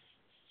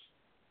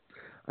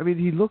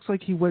 He looks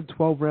like he went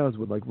 12 rounds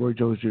with like Roy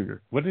Jones Jr.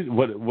 What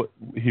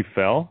he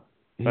fell?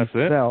 That's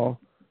it? He fell,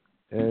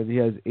 and he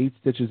has 8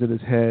 stitches in his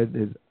head.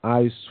 His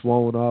eyes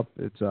swollen up.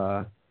 It's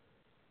not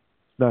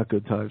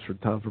good times for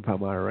Tom from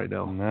Palmyra right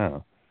now.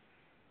 No.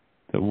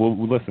 Well,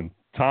 listen,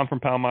 Tom from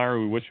Palmyra,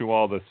 we wish you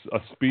all a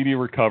speedy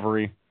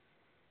recovery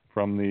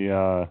from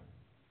the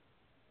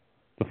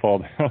fall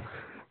down.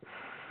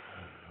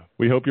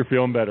 We hope you're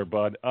feeling better,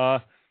 bud.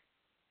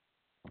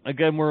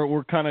 Again,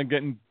 we're kind of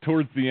getting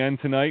towards the end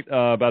tonight.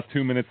 About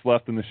 2 minutes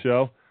left in the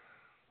show.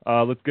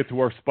 Let's get to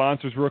our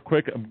sponsors real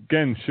quick.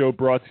 Again, show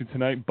brought to you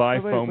tonight by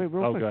Foam. Wait,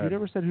 real quick. You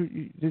never said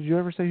did you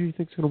ever say who you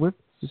think's going to win?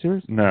 Is it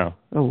serious? No.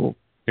 Oh, well.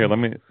 Here, let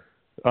me.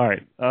 All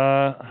right.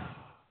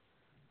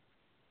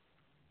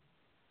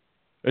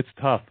 It's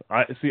tough.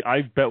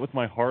 I bet with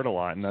my heart a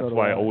lot, and that's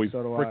why I always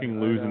freaking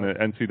lose in the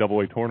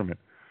NCAA tournament.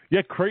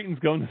 Yeah, Creighton's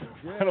going to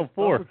the Final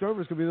Four. McDermott's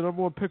going to be the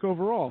number 1 pick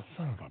overall.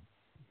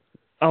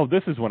 Oh,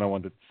 this is what I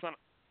wanted. I'm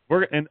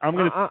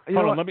going to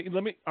hold on.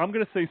 I'm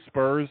going to say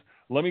Spurs.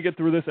 Let me get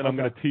through this, and I'm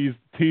going to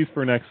tease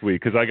for next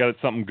week because I got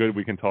something good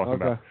we can talk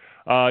about.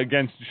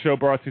 Again, show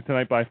brought to you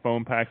tonight by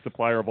Foam Pack,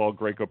 supplier of all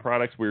Graco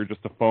products. We are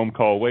just a phone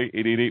call away.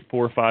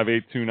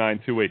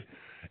 888-458-2928.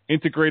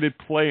 Integrated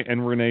Play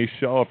and Renee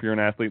Shaw. If you're an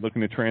athlete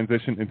looking to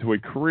transition into a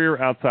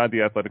career outside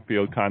the athletic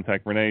field,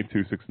 contact Renee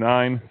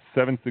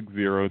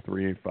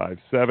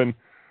 269-760-3857.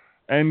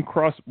 And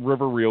Cross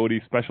River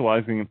Realty,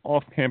 specializing in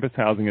off-campus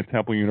housing at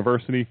Temple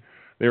University.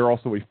 They are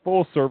also a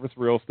full-service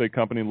real estate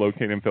company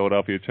located in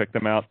Philadelphia. Check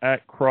them out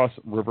at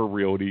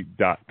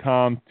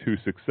crossriverrealty.com,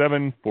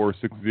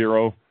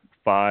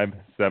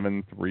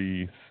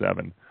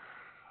 267-460-5737.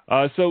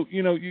 So,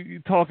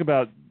 you talk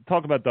about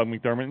Doug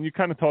McDermott, and you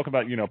kind of talk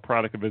about,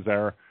 product of his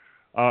era.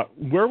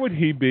 Where would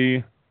he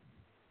be?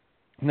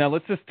 Now,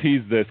 let's just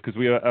tease this because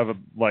we have a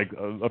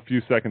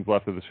few seconds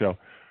left of the show.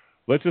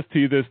 Let's just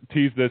tease this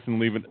and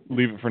leave it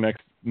for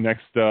next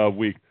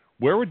week.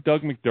 Where would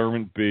Doug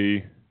McDermott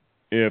be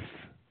if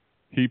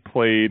he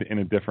played in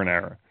a different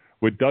era?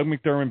 Would Doug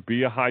McDermott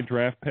be a high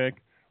draft pick,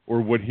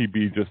 or would he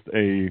be just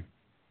a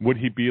would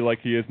he be like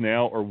he is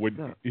now, or would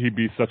he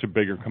be such a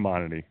bigger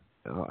commodity?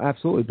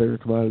 Absolutely bigger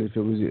commodity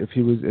if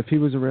he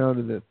was around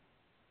in the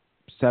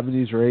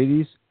 70s or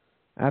 80s.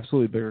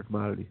 Absolutely bigger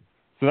commodity.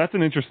 So that's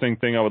an interesting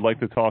thing I would like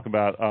to talk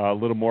about a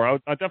little more.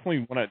 I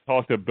definitely want to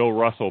talk to Bill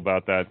Russell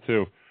about that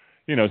too.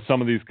 You know,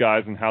 some of these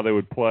guys and how they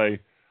would play.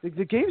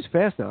 The game's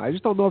fast now. I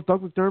just don't know if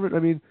Doug McDermott. I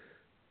mean,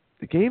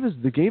 the game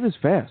is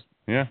fast.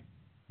 Yeah,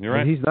 you're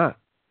right. And he's not.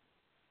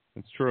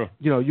 It's true.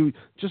 You know, you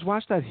just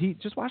watch that Heat.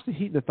 Just watch the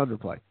Heat and the Thunder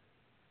play.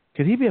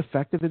 Can he be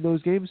effective in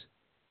those games?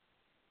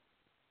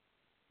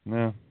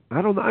 No.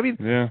 I don't know. I mean,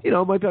 you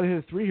know, might be able to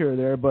hit a three here or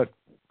there, but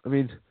I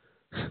mean,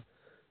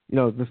 you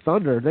know, the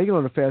Thunder, they get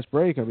on a fast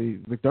break. I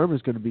mean,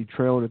 McDermott's going to be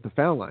trailing at the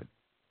foul line.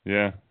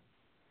 Yeah.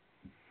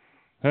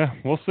 Yeah,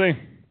 we'll see.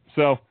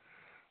 So,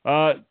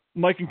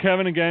 Mike and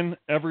Kevin again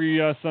every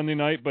Sunday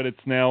night, but it's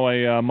now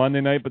a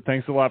Monday night. But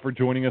thanks a lot for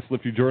joining us.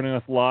 If you're joining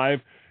us live,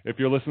 if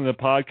you're listening to the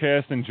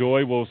podcast,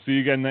 enjoy. We'll see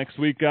you again next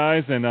week,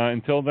 guys. And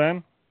until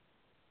then,